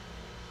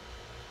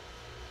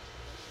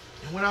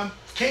 And when I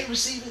can't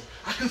receive it,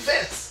 I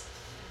confess.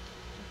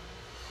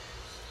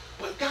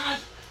 But God,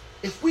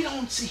 if we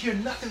don't hear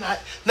nothing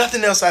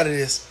else out of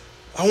this,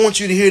 I want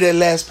you to hear that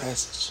last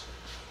passage.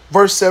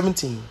 Verse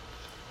 17.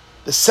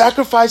 The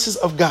sacrifices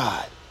of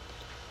God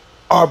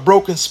are a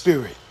broken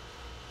spirit,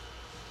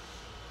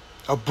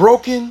 a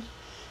broken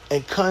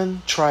and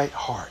contrite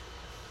heart.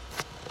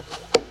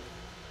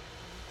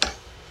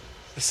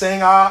 The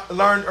saying I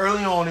learned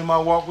early on in my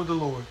walk with the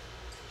Lord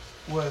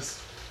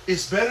was,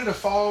 it's better to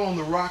fall on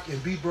the rock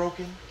and be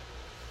broken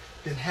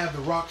than have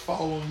the rock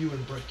fall on you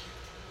and break you.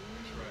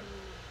 That's right.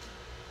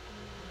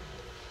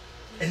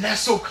 And that's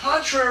so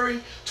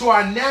contrary to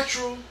our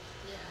natural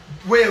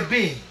way of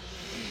being.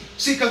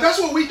 See, because that's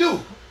what we do.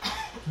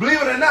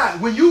 Believe it or not,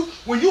 when you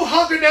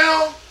hunker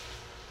down,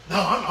 no,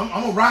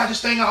 I'm gonna ride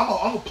this thing out.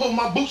 I'm gonna pull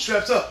my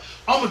bootstraps up.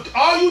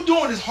 All you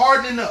doing is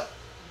hardening up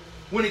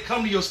when it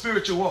comes to your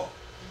spiritual walk.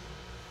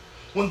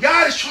 When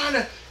God is trying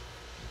to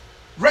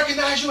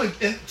recognize you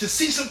and to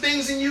see some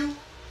things in you,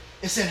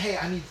 and saying, "Hey,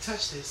 I need to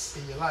touch this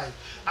in your life.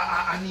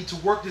 I need to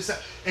work this out,"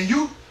 and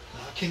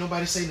can't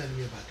nobody say nothing to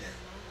me about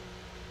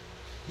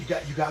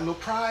that. You got a little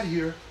pride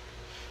here.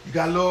 You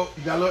got a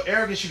little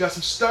arrogance. You got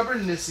some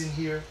stubbornness in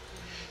here.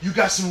 You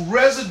got some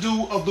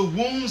residue of the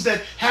wounds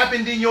that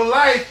happened in your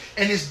life,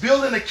 and it's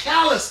building a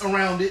callus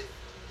around it.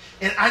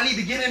 And I need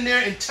to get in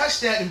there and touch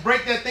that and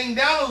break that thing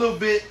down a little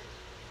bit.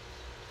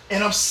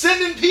 And I'm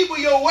sending people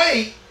your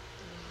way.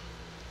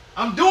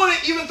 I'm doing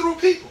it even through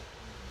people.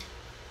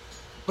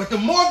 But the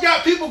more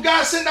people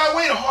God send our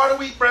way, the harder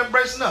we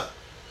bracing up.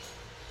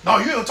 No,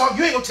 you ain't gonna talk.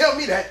 You ain't gonna tell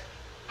me that.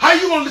 How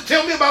you gonna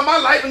tell me about my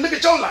life and look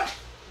at your life?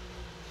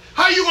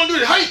 How you gonna do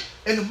this?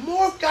 And the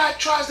more God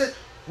tries that,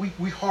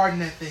 we harden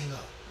that thing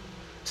up.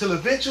 Till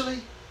eventually,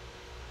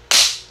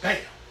 bam,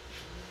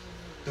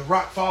 the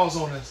rock falls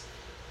on us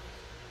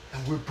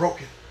and we're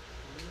broken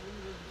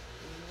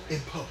in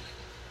public.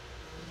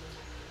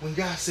 When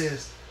God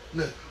says,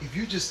 look, if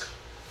you just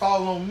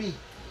fall on me,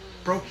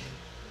 broken,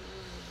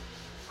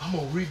 I'm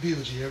going to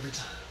rebuild you every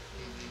time.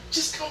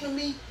 Just come to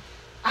me.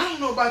 I don't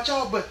know about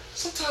y'all, but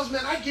sometimes,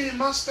 man, I get in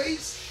my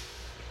space,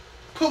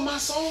 put my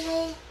song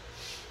on,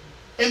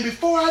 and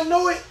before I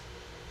know it,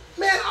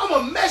 man, I'm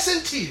a mess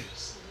in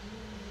tears.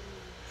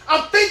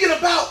 I'm thinking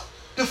about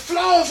the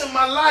flaws in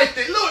my life,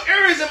 the little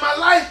areas in my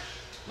life.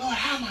 Lord,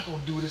 how am I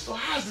going to do this? Lord,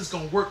 how is this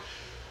going to work?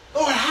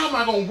 Lord, how am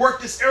I going to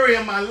work this area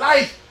in my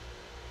life?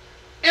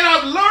 And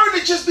I've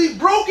learned to just be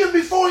broken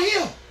before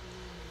Him.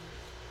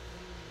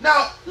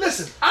 Now,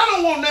 listen, I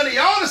don't want none of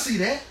y'all to see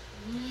that.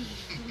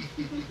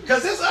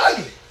 Because it's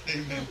ugly.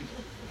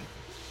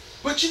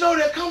 But you know,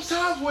 there comes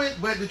times when,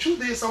 but the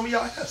truth is, some of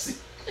y'all have seen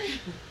it.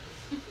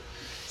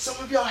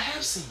 Some of y'all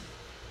have seen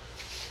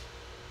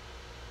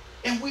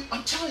it. And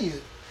I'm telling you,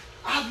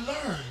 I've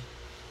learned,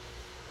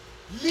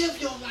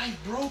 live your life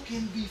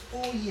broken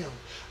before Him.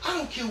 I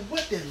don't care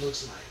what that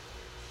looks like.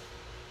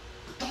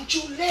 But don't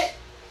you let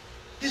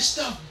this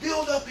stuff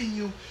build up in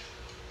you,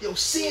 your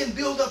sin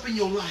build up in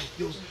your life,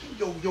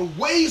 your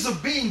ways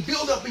of being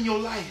build up in your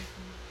life,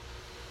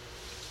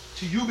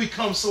 till you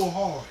become so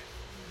hard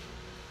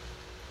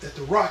that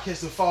the rock has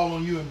to fall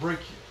on you and break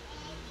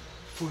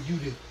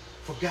you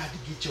for God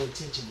to get your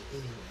attention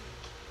anyway.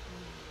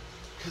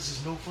 Because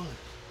it's no fun.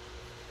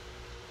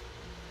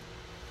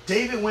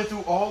 David went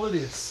through all of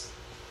this.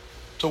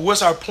 So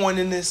what's our point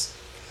in this?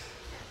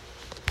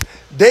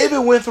 David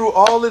went through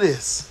all of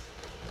this,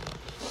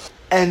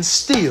 and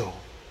still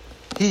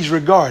he's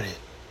regarded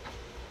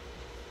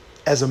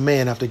as a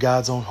man after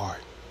God's own heart.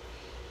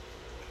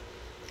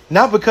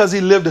 Not because he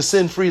lived a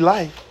sin-free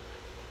life.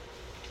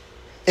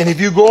 And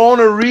if you go on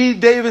to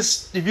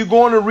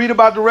read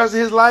about the rest of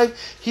his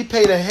life, he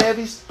paid a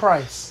heavy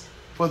price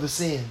for the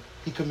sin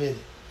he committed.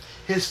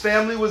 His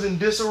family was in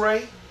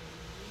disarray.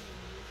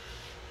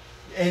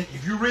 And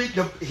if you read,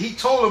 he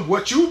told them,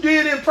 what you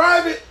did in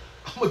private,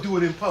 I'm going to do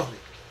it in public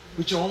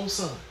with your own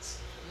sons.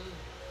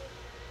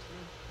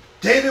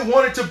 David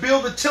wanted to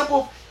build the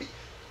temple.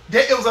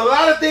 There were a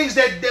lot of things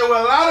that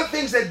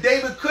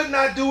David could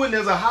not do, and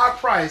there's a high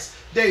price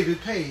David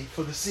paid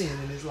for the sin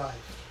in his life.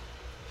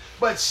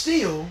 But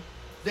still,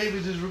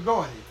 David is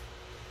regarded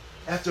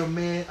after a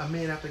man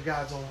after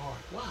God's own heart.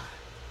 Why?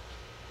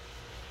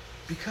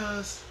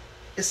 Because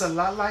it's a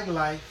lot like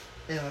life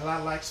and a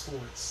lot like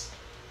sports.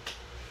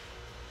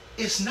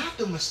 It's not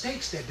the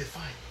mistakes that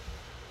define you.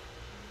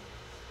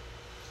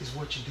 It's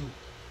what you do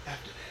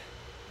after that.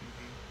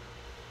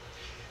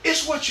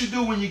 It's what you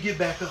do when you get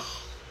back up.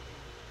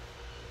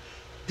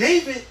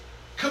 David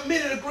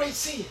committed a great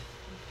sin,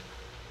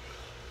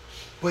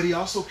 but he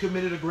also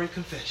committed a great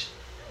confession.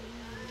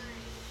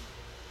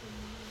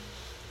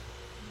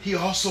 He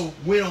also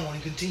went on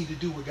and continued to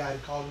do what God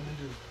had called him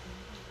to do.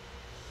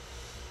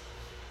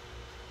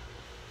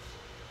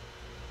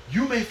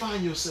 You may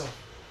find yourself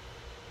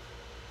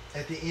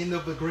at the end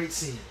of a great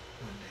sin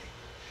one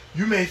day.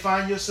 You may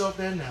find yourself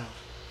there now.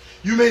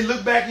 You may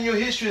look back in your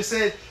history and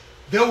say,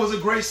 there was a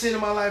great sin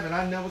in my life and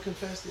I never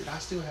confessed it. I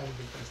still haven't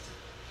confessed it.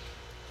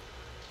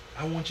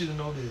 I want you to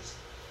know this.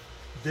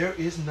 There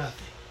is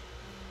nothing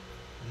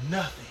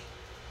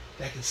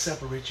that can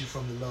separate you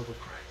from the love of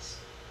Christ.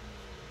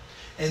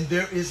 And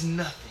there is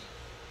nothing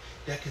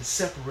that can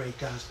separate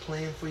God's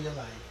plan for your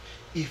life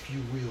if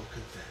you will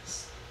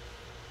confess.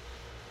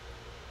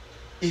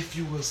 If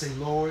you will say,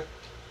 Lord,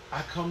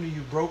 I come to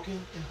you broken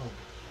and humble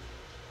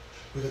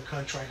with a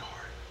contrite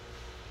heart.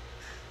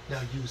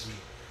 Now use me.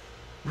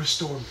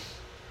 Restore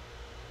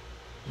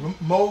me.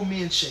 Mold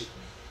me and shape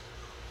me.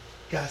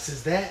 God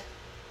says that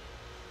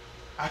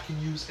I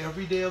can use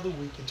every day of the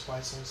week and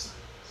twice on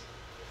Sundays.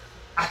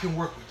 I can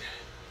work with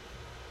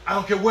that. I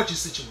don't care what your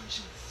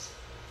situation is.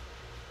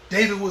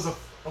 David was a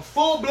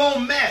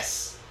full-blown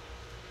mess.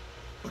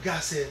 But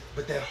God said,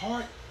 but that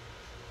heart,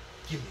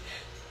 give me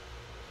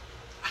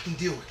that. I can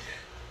deal with that.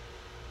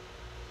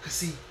 Because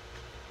see,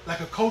 like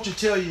a coach will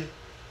tell you,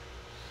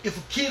 if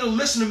a kid will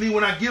listen to me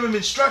when I give him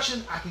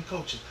instruction, I can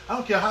coach him. I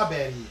don't care how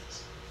bad he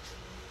is.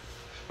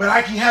 But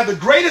I can have the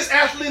greatest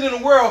athlete in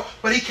the world,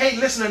 but he can't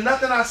listen to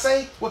nothing I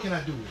say. What can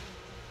I do with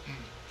him?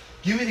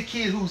 Give me the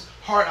kid whose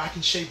heart I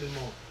can shape and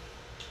mold.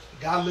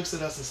 God looks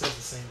at us and says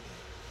the same thing.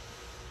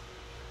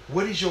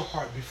 What is your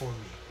heart before me?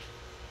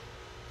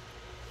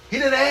 He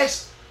didn't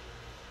ask,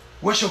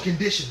 What's your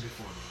condition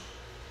before me?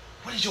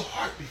 What is your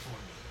heart before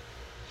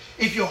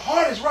me? If your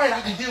heart is right,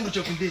 I can deal with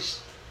your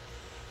condition.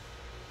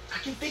 I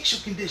can fix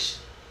your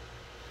condition.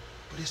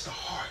 But it's the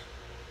heart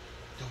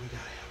that we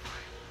got to have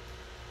right.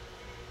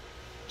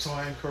 So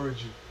I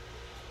encourage you.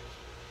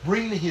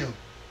 Bring to him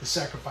the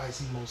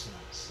sacrifice he most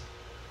wants.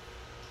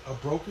 A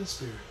broken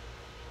spirit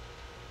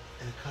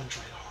and a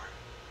contrite heart.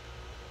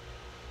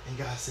 And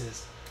God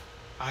says,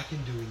 I can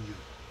do in you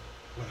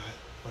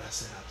what I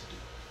set out to do.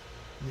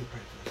 Let me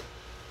pray for you.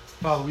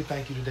 Father, we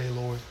thank you today,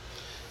 Lord.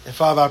 And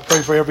Father, I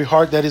pray for every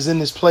heart that is in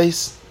this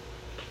place,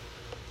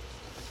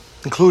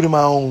 including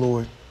my own,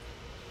 Lord.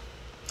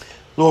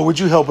 Lord, would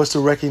you help us to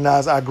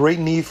recognize our great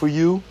need for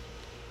you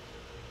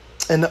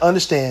and to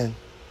understand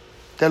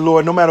that,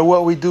 Lord, no matter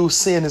what we do,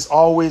 sin is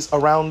always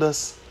around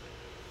us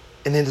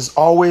and it is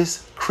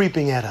always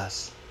creeping at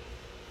us.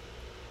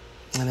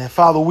 And that,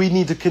 Father, we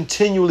need to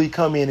continually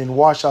come in and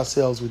wash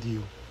ourselves with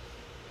you.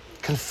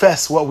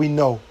 Confess what we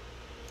know.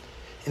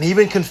 And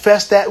even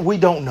confess that we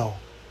don't know.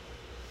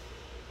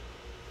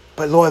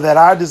 But, Lord, that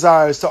our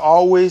desire is to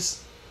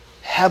always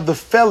have the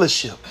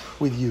fellowship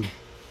with you.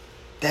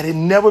 That it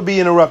never be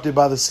interrupted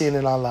by the sin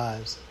in our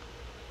lives.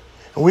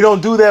 And we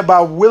don't do that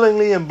by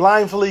willingly and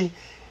blindly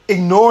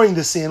ignoring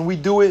the sin. We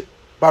do it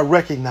by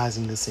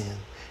recognizing the sin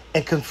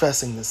and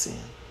confessing the sin.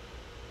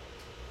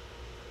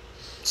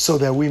 So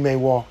that we may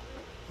walk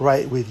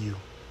right with you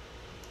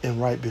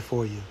and right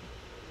before you.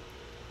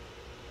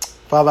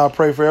 Father, I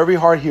pray for every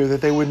heart here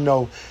that they would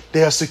know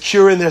they are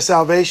secure in their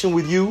salvation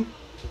with you.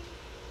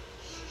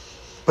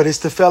 But it's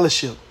the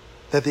fellowship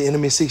that the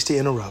enemy seeks to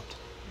interrupt.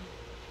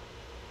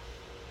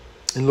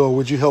 And Lord,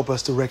 would you help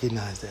us to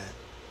recognize that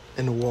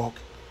and to walk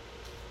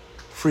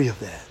free of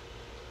that,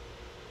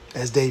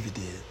 as David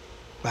did,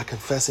 by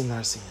confessing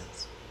our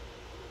sins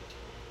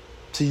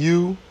to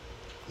you,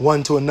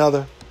 one to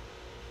another,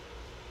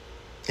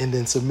 and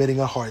then submitting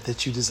a heart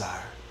that you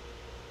desire.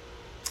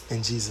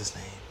 In Jesus'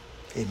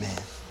 name, amen.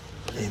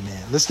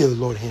 Amen. Let's give the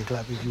Lord a hand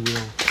clap if you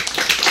will.